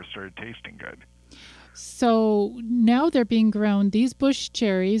got here, started tasting good. So now they're being grown. These bush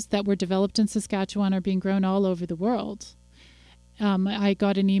cherries that were developed in Saskatchewan are being grown all over the world. I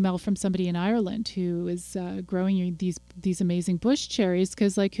got an email from somebody in Ireland who is growing these amazing bush cherries,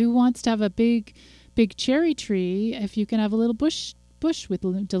 because who wants to have a big cherry tree if you can have a little bush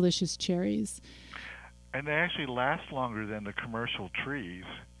with delicious cherries? And they actually last longer than the commercial trees,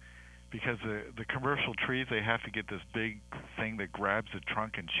 because the commercial trees, they have to get this big thing that grabs the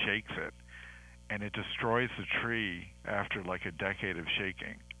trunk and shakes it, and it destroys the tree after like a decade of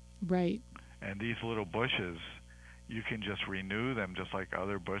shaking. Right. And these little bushes, you can just renew them just like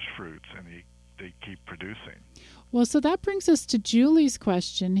other bush fruits, and they keep producing. Well, so that brings us to Julie's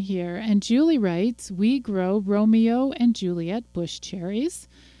question here. And Julie writes, we grow Romeo and Juliet bush cherries,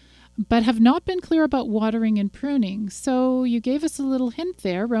 but have not been clear about watering and pruning. So you gave us a little hint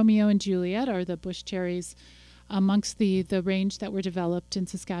there. Romeo and Juliet are the bush cherries amongst the range that were developed in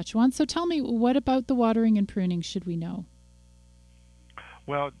Saskatchewan. So tell me, what about the watering and pruning should we know?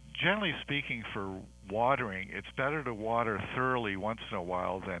 Well, generally speaking, for watering, it's better to water thoroughly once in a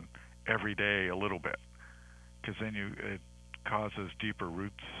while than every day a little bit, because then it causes deeper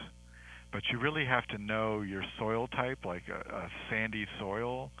roots. But you really have to know your soil type. Like a sandy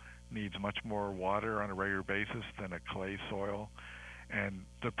soil needs much more water on a regular basis than a clay soil. And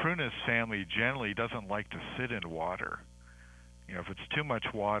the prunus family generally doesn't like to sit in water. If it's too much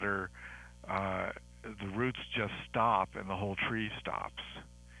water, the roots just stop and the whole tree stops.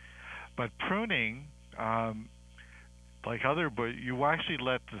 But pruning, like you actually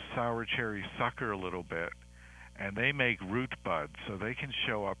let the sour cherry sucker a little bit, and they make root buds, so they can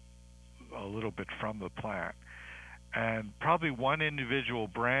show up a little bit from the plant. And probably one individual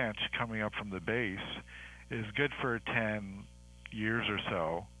branch coming up from the base is good for 10 years or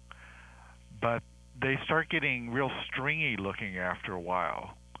so, but they start getting real stringy looking after a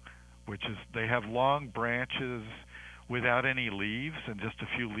while, which is they have long branches without any leaves and just a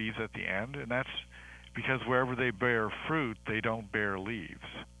few leaves at the end, and that's because wherever they bear fruit, they don't bear leaves.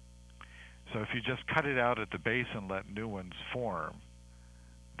 So if you just cut it out at the base and let new ones form,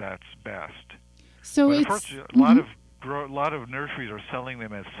 that's best. So but it's unfortunately, a lot of nurseries are selling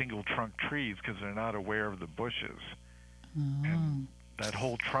them as single trunk trees because they're not aware of the bushes, and that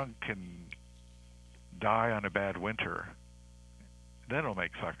whole trunk can die on a bad winter. Then it'll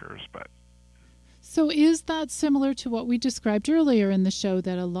make suckers, but. So is that similar to what we described earlier in the show,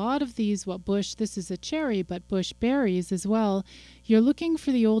 that a lot of these, this is a cherry, but bush berries as well, you're looking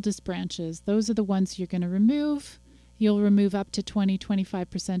for the oldest branches. Those are the ones you're going to remove. You'll remove up to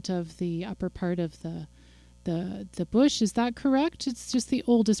 20-25% of the upper part of the bush. Is that correct? It's just the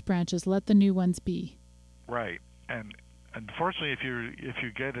oldest branches. Let the new ones be. Right. And unfortunately, if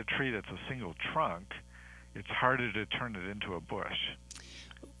you get a tree that's a single trunk, it's harder to turn it into a bush.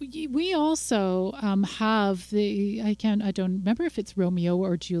 We also have I don't remember if it's Romeo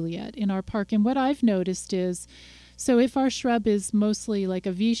or Juliet in our park. And what I've noticed is, so if our shrub is mostly like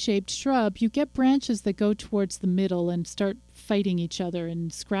a V-shaped shrub, you get branches that go towards the middle and start fighting each other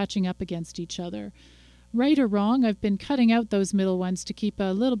and scratching up against each other. Right or wrong, I've been cutting out those middle ones to keep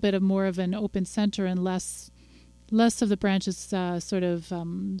a little bit of more of an open center and less of the branches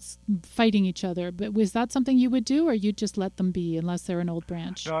fighting each other. But was that something you would do, or you just let them be unless they're an old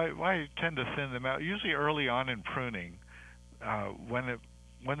branch? No, I tend to thin them out. Usually early on in pruning, when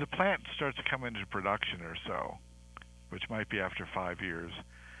the plant starts to come into production or so, which might be after 5 years,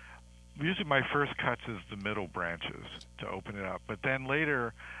 usually my first cuts is the middle branches to open it up. But then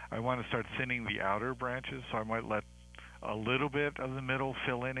later I want to start thinning the outer branches, so I might let a little bit of the middle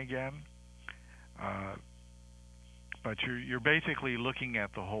fill in again. But you're basically looking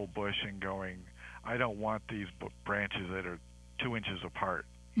at the whole bush and going, I don't want these branches that are 2 inches apart,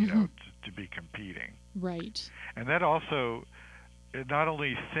 to be competing. Right. And that also, it not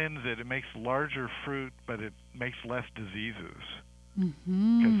only thins it makes larger fruit, but it makes less diseases.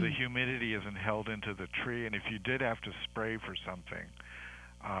 Because the humidity isn't held into the tree, and if you did have to spray for something,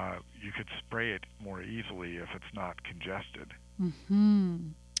 you could spray it more easily if it's not congested.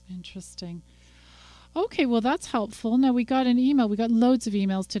 Interesting. Okay, well, that's helpful. Now, we got an email. We got loads of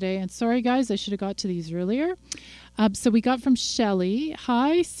emails today. And sorry, guys, I should have got to these earlier. So we got from Shelley.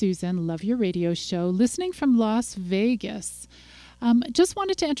 Hi, Susan. Love your radio show. Listening from Las Vegas. Just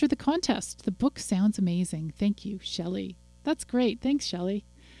wanted to enter the contest. The book sounds amazing. Thank you, Shelley. That's great. Thanks, Shelley.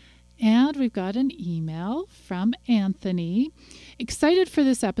 And we've got an email from Anthony. Excited for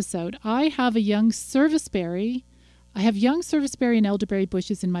this episode. I have young serviceberry and elderberry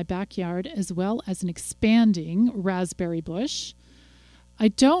bushes in my backyard, as well as an expanding raspberry bush. I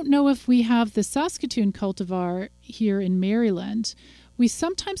don't know if we have the Saskatoon cultivar here in Maryland. We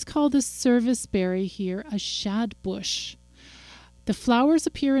sometimes call this serviceberry here a shad bush. The flowers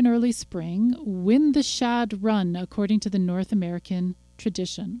appear in early spring, when the shad run, according to the North American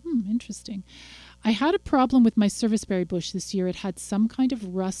tradition. Interesting. I had a problem with my serviceberry bush this year. It had some kind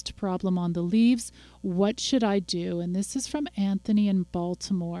of rust problem on the leaves. What should I do? And this is from Anthony in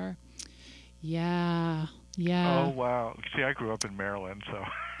Baltimore. Yeah. Oh, wow. See, I grew up in Maryland, so.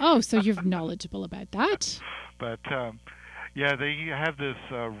 Oh, so you're knowledgeable about that. But, they have this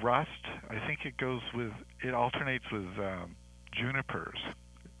rust. I think it alternates with junipers.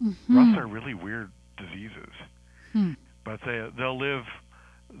 Rusts are really weird diseases. But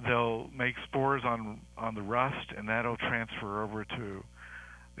they'll make spores on the rust, and that'll transfer over to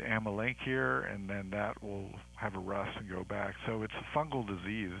the Amelanchier, and then that will have a rust and go back. So it's a fungal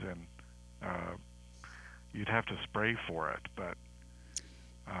disease, and you'd have to spray for it. But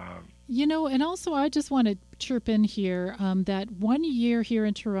and also I just want to chirp in here that one year here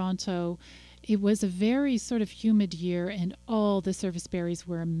in Toronto, it was a very sort of humid year, and all the serviceberries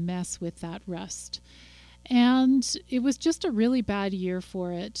were a mess with that rust. And it was just a really bad year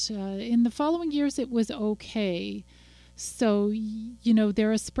for it. In the following years, it was okay. So,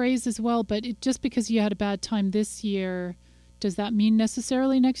 there are sprays as well, but just because you had a bad time this year, does that mean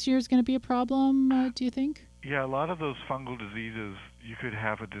necessarily next year is going to be a problem, do you think? Yeah, a lot of those fungal diseases, you could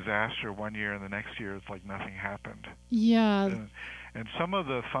have a disaster one year and the next year it's like nothing happened. Yeah. And some of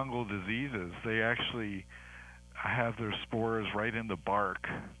the fungal diseases, they actually have their spores right in the bark,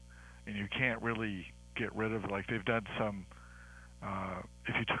 and you can't really get rid of it. Like they've done some,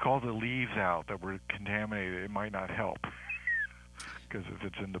 if you took all the leaves out that were contaminated, it might not help. Because if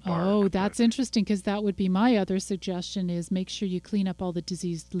it's in the bark. Oh, that's interesting, because that would be my other suggestion, is make sure you clean up all the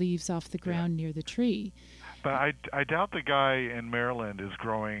diseased leaves off the ground near the tree. But I doubt the guy in Maryland is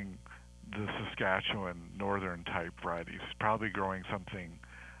growing the Saskatchewan northern type varieties. He's probably growing something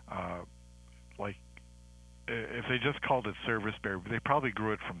like, if they just called it serviceberry, they probably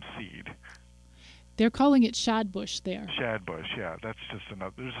grew it from seed. They're calling it shadbush there. Shadbush, yeah. That's just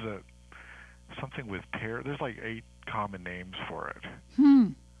another. There's something with pear. There's like 8 common names for it.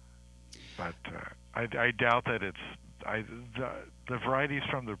 But I doubt that it's. The varieties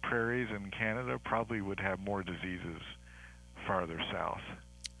from the prairies in Canada probably would have more diseases farther south.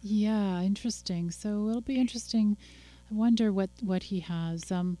 Yeah, interesting. So it'll be interesting. I wonder what he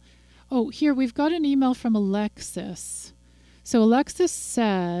has. Here we've got an email from Alexis. So Alexis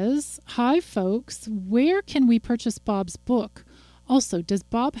says, "Hi folks, where can we purchase Bob's book? Also, does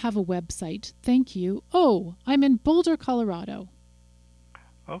Bob have a website? Thank you. Oh, I'm in Boulder, Colorado."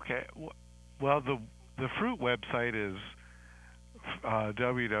 Okay. Well, the fruit website is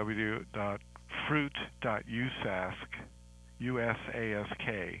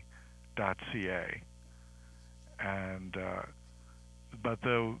www.fruit.usask.ca, and but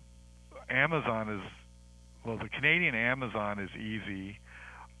the Amazon is, well, the Canadian Amazon is easy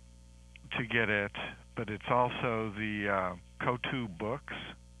to get it, but it's also the Coteau Books,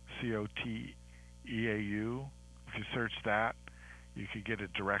 Coteau. If you search that, you could get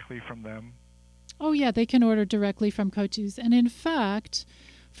it directly from them. Oh, yeah, they can order directly from Coteau's. And in fact,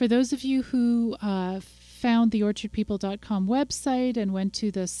 for those of you who found the orchardpeople.com website and went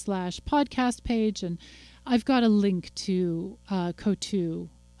to the /podcast page, and I've got a link to Coteau,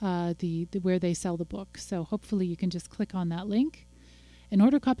 the where they sell the book. So hopefully you can just click on that link and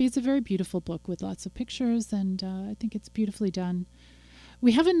order a copy. It's a very beautiful book with lots of pictures, and I think it's beautifully done.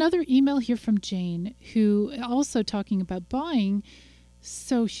 We have another email here from Jane, who also talking about buying.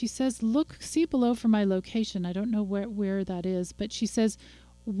 So she says, see below for my location. I don't know where that is, but she says,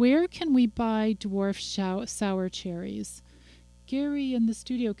 where can we buy dwarf sour cherries? Gary in the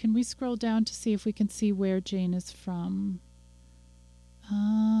studio, can we scroll down to see if we can see where Jane is from?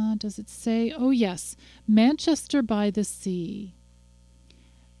 Does it say? Oh, yes. Manchester by the Sea.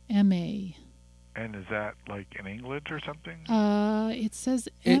 M.A. And is that like in England or something? It says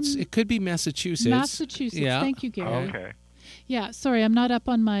it could be Massachusetts. Massachusetts. Yeah. Thank you, Gary. Oh, okay. Yeah, sorry, I'm not up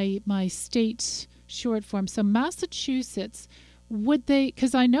on my state short form. So Massachusetts, would they,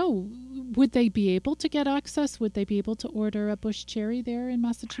 because I know, would they be able to get access? Would they be able to order a bush cherry there in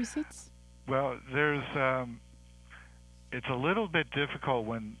Massachusetts? Well, there's, it's a little bit difficult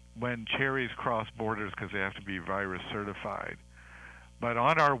when cherries cross borders because they have to be virus certified. But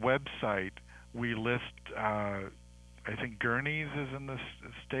on our website, we list, I think Gurney's is in the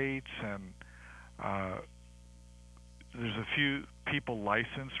States, and there's a few people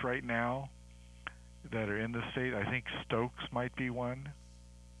licensed right now that are in the state. I think Stokes might be one.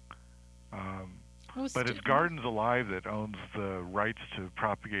 But it's Gardens Alive that owns the rights to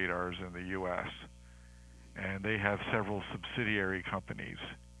propagate ours in the U.S., and they have several subsidiary companies.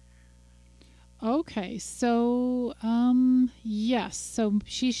 Okay, so, yes, so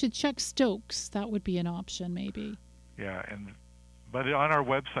she should check Stokes. That would be an option, maybe. Yeah, but on our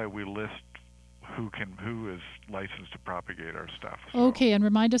website we list who is licensed to propagate our stuff. So okay, and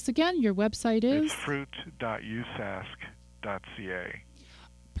remind us again, your website is? It's fruit.usask.ca.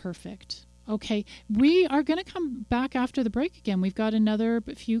 Perfect. Okay, we are going to come back after the break again. We've got another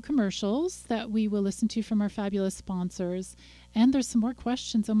few commercials that we will listen to from our fabulous sponsors. And there's some more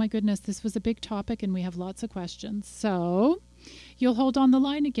questions. Oh my goodness, this was a big topic and we have lots of questions. So you'll hold on the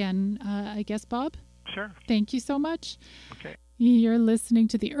line again, I guess, Bob? Sure. Thank you so much. Okay. You're listening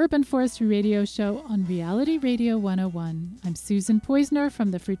to the Urban Forestry Radio Show on Reality Radio 101. I'm Susan Poisner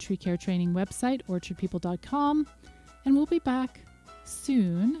from the Fruit Tree Care Training website, orchardpeople.com, and we'll be back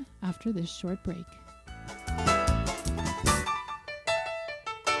soon after this short break.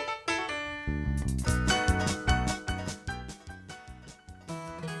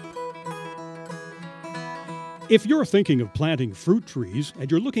 If you're thinking of planting fruit trees and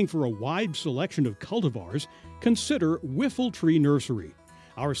you're looking for a wide selection of cultivars, consider Whiffle Tree Nursery.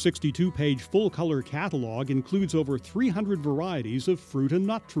 Our 62-page full-color catalog includes over 300 varieties of fruit and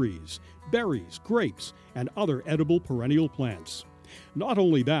nut trees, berries, grapes, and other edible perennial plants. Not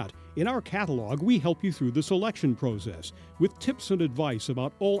only that, in our catalog, we help you through the selection process with tips and advice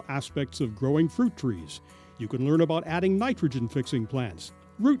about all aspects of growing fruit trees. You can learn about adding nitrogen-fixing plants,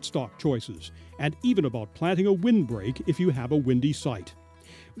 rootstock choices, and even about planting a windbreak if you have a windy site.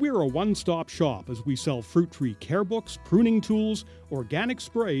 We're a one-stop shop as we sell fruit tree care books, pruning tools, organic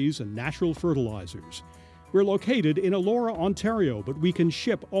sprays, and natural fertilizers. We're located in Elora, Ontario, but we can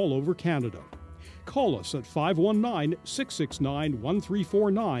ship all over Canada. Call us at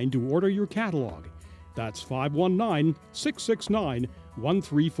 519-669-1349 to order your catalog. That's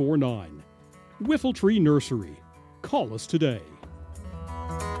 519-669-1349. Whiffletree Nursery. Call us today.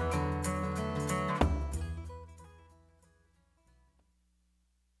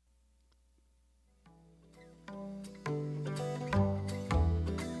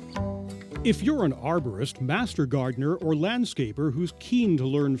 If you're an arborist, master gardener, or landscaper who's keen to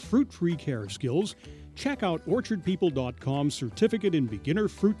learn fruit tree care skills, check out OrchardPeople.com's Certificate in Beginner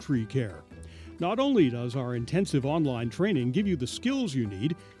Fruit Tree Care. Not only does our intensive online training give you the skills you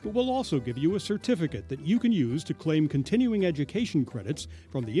need, but we'll also give you a certificate that you can use to claim continuing education credits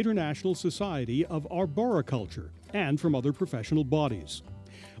from the International Society of Arboriculture and from other professional bodies.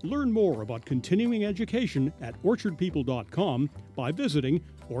 Learn more about continuing education at OrchardPeople.com by visiting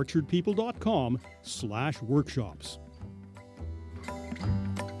OrchardPeople.com/workshops.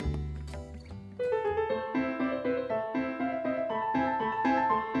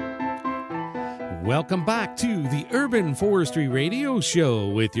 Welcome back to the Urban Forestry Radio Show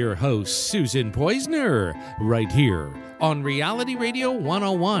with your host, Susan Poisner, right here on Reality Radio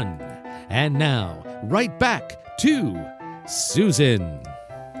 101. And now, right back to Susan.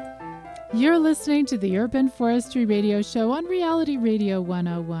 You're listening to the Urban Forestry Radio Show on Reality Radio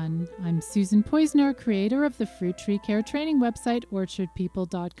 101. I'm Susan Poisner, creator of the fruit tree care training website,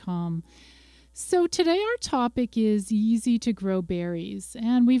 OrchardPeople.com. So today our topic is easy to grow berries,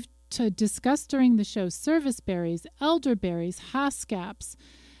 and we've discussed during the show service berries, elderberries, haskaps,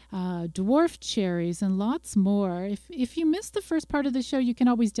 dwarf cherries, and lots more. If you missed the first part of the show, you can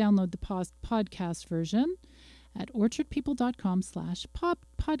always download the podcast version at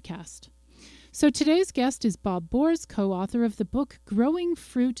orchardpeople.com/podcast. So today's guest is Bob Boers, co-author of the book Growing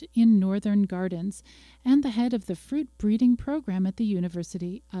Fruit in Northern Gardens and the head of the fruit breeding program at the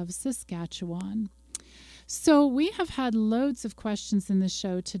University of Saskatchewan. So we have had loads of questions in the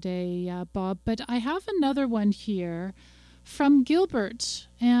show today, Bob, but I have another one here from Gilbert,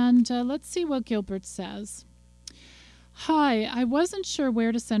 and let's see what Gilbert says. Hi, I wasn't sure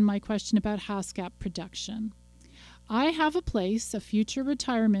where to send my question about haskap production. I have a place, a future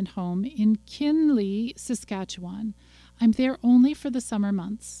retirement home in Kinley, Saskatchewan. I'm there only for the summer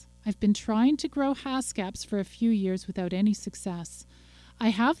months. I've been trying to grow haskaps for a few years without any success.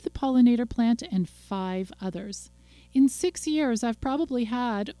 I have the pollinator plant and 5 others. In 6 years, I've probably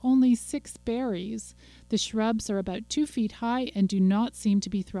had only 6 berries. The shrubs are about 2 feet high and do not seem to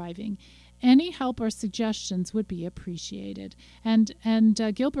be thriving. Any help or suggestions would be appreciated. And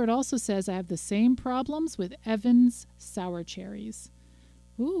Gilbert also says, I have the same problems with Evans sour cherries.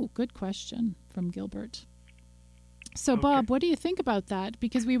 Ooh, good question from Gilbert. So, okay. Bob, what do you think about that?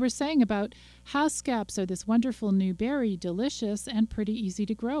 Because we were saying about haskaps are this wonderful new berry, delicious and pretty easy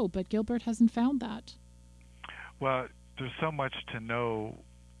to grow, but Gilbert hasn't found that. Well, there's so much to know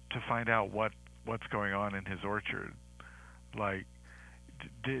to find out what's going on in his orchard. Like,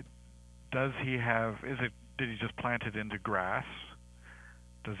 did he just plant it into grass?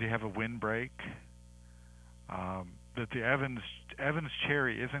 Does he have a windbreak? That the Evans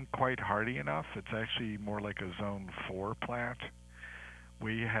cherry isn't quite hardy enough. It's actually more like a zone 4 plant.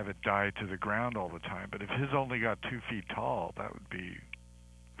 We have it die to the ground all the time. But if his only got 2 feet tall, that would be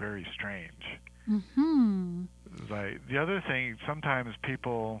very strange. Mm-hmm. Like, the other thing, sometimes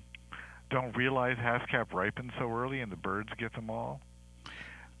people don't realize haskap ripens so early and the birds get them all.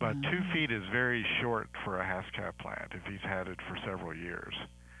 But 2 feet is very short for a haskap plant if he's had it for several years.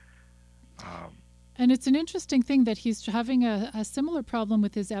 And it's an interesting thing that he's having a similar problem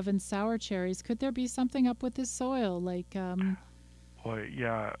with his Evans sour cherries. Could there be something up with his soil? Well,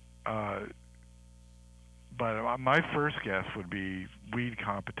 yeah. But my first guess would be weed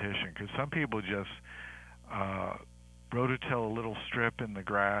competition, because some people just rototill a little strip in the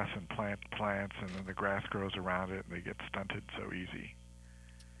grass and plant plants, and then the grass grows around it, and they get stunted so easy.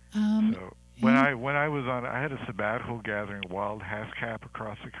 So when I was I had a sabbatical gathering wild haskap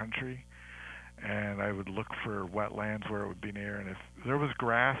across the country, and I would look for wetlands where it would be near, and if there was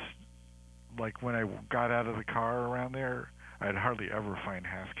grass, like when I got out of the car around there, I'd hardly ever find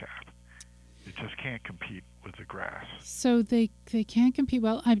haskap. It just can't compete with the grass. So they can't compete.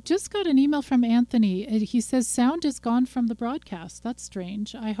 Well, I've just got an email from Anthony. He says sound is gone from the broadcast. That's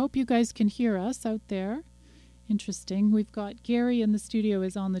strange. I hope you guys can hear us out there. Interesting. We've got Gary in the studio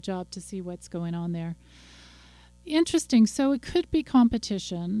is on the job to see what's going on there. Interesting. So it could be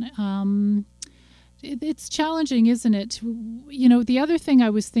competition. It's challenging, isn't it? You know, the other thing I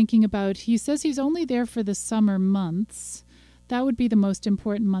was thinking about, he says he's only there for the summer months. That would be the most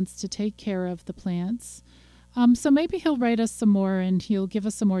important months to take care of the plants. So maybe he'll write us some more and he'll give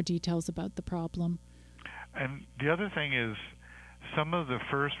us some more details about the problem. And the other thing is, some of the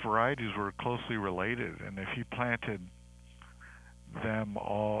first varieties were closely related, and if you planted them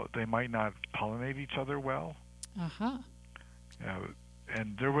all, they might not pollinate each other well. Aha.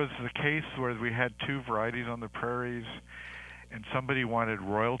 And there was the case where we had two varieties on the prairies, and somebody wanted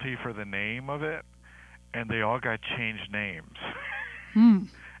royalty for the name of it, and they all got changed names.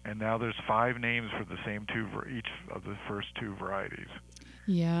 And now there's 5 names for the same two for each of the first 2 varieties.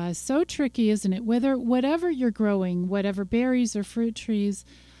 Yeah, so tricky, isn't it? Whatever you're growing, whatever berries or fruit trees,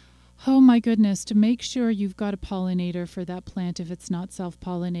 oh my goodness, to make sure you've got a pollinator for that plant if it's not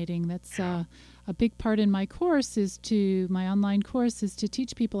self-pollinating. That's a big part in my course my online course is to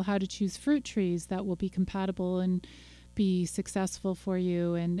teach people how to choose fruit trees that will be compatible and be successful for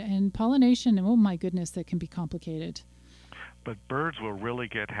you. And pollination, oh my goodness, that can be complicated. But birds will really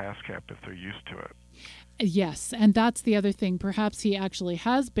get haskap if they're used to it. Yes, and that's the other thing. Perhaps he actually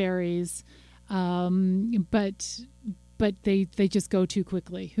has berries, but they just go too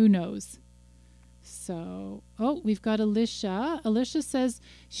quickly. Who knows? So, we've got Alicia. Alicia says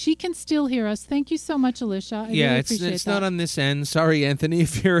she can still hear us. Thank you so much, Alicia. I really appreciate it's that. not on this end. Sorry, Anthony.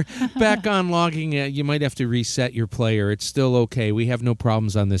 If you're back on logging, you might have to reset your player. It's still okay. We have no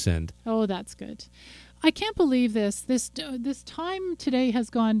problems on this end. Oh, that's good. I can't believe this. This time today has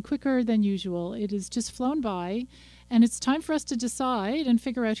gone quicker than usual. It has just flown by, and it's time for us to decide and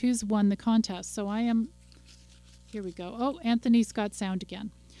figure out who's won the contest. So here we go. Oh, Anthony's got sound again.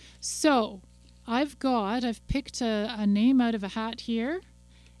 So I've picked a name out of a hat here,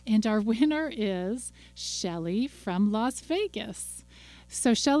 and our winner is Shelley from Las Vegas.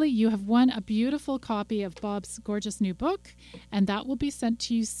 So, Shelley, you have won a beautiful copy of Bob's gorgeous new book, and that will be sent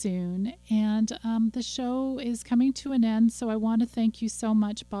to you soon. And the show is coming to an end, so I want to thank you so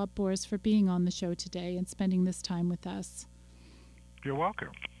much, Bob Borst, for being on the show today and spending this time with us. You're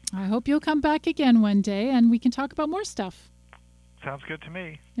welcome. I hope you'll come back again one day, and we can talk about more stuff. Sounds good to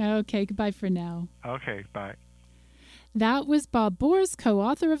me. Okay, goodbye for now. Okay, bye. That was Bob Borst,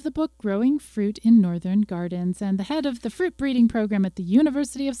 co-author of the book Growing Fruit in Northern Gardens and the head of the fruit breeding program at the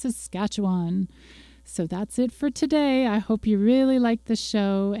University of Saskatchewan. So that's it for today. I hope you really liked the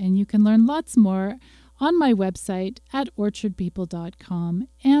show, and you can learn lots more on my website at orchardpeople.com.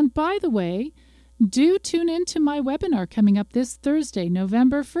 And by the way, do tune in to my webinar coming up this Thursday,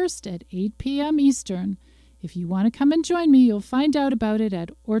 November 1st at 8 p.m. Eastern. If you want to come and join me, you'll find out about it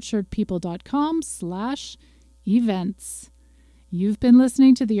at orchardpeople.com/events. You've been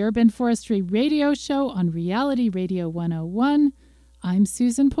listening to the Urban Forestry Radio Show on Reality Radio 101. I'm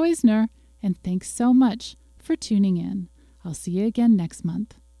Susan Poizner, and thanks so much for tuning in. I'll see you again next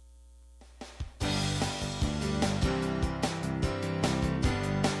month.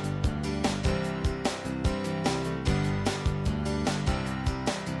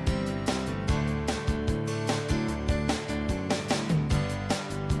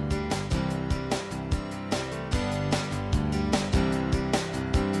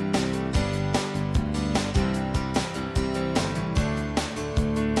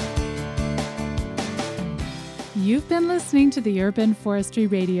 You've been listening to the Urban Forestry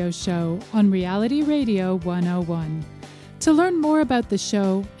Radio Show on Reality Radio 101. To learn more about the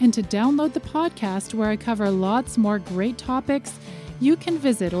show and to download the podcast where I cover lots more great topics, you can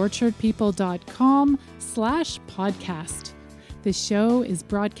visit orchardpeople.com/podcast. The show is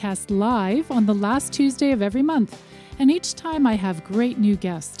broadcast live on the last Tuesday of every month, and each time I have great new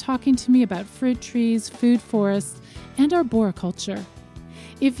guests talking to me about fruit trees, food forests, and arboriculture.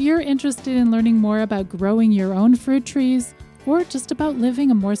 If you're interested in learning more about growing your own fruit trees or just about living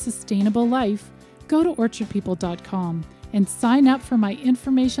a more sustainable life, go to orchardpeople.com and sign up for my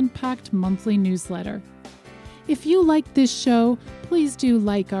information-packed monthly newsletter. If you like this show, please do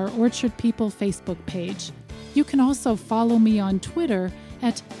like our Orchard People Facebook page. You can also follow me on Twitter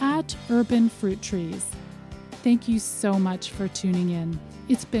at @UrbanFruitTrees. Thank you so much for tuning in.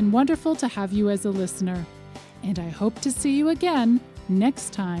 It's been wonderful to have you as a listener, and I hope to see you again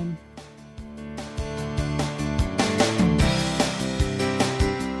next time.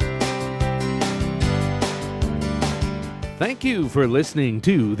 Thank you for listening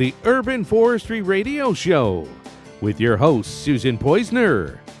to the Urban Forestry Radio Show with your host, Susan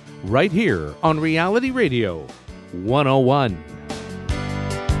Poisner, right here on Reality Radio 101.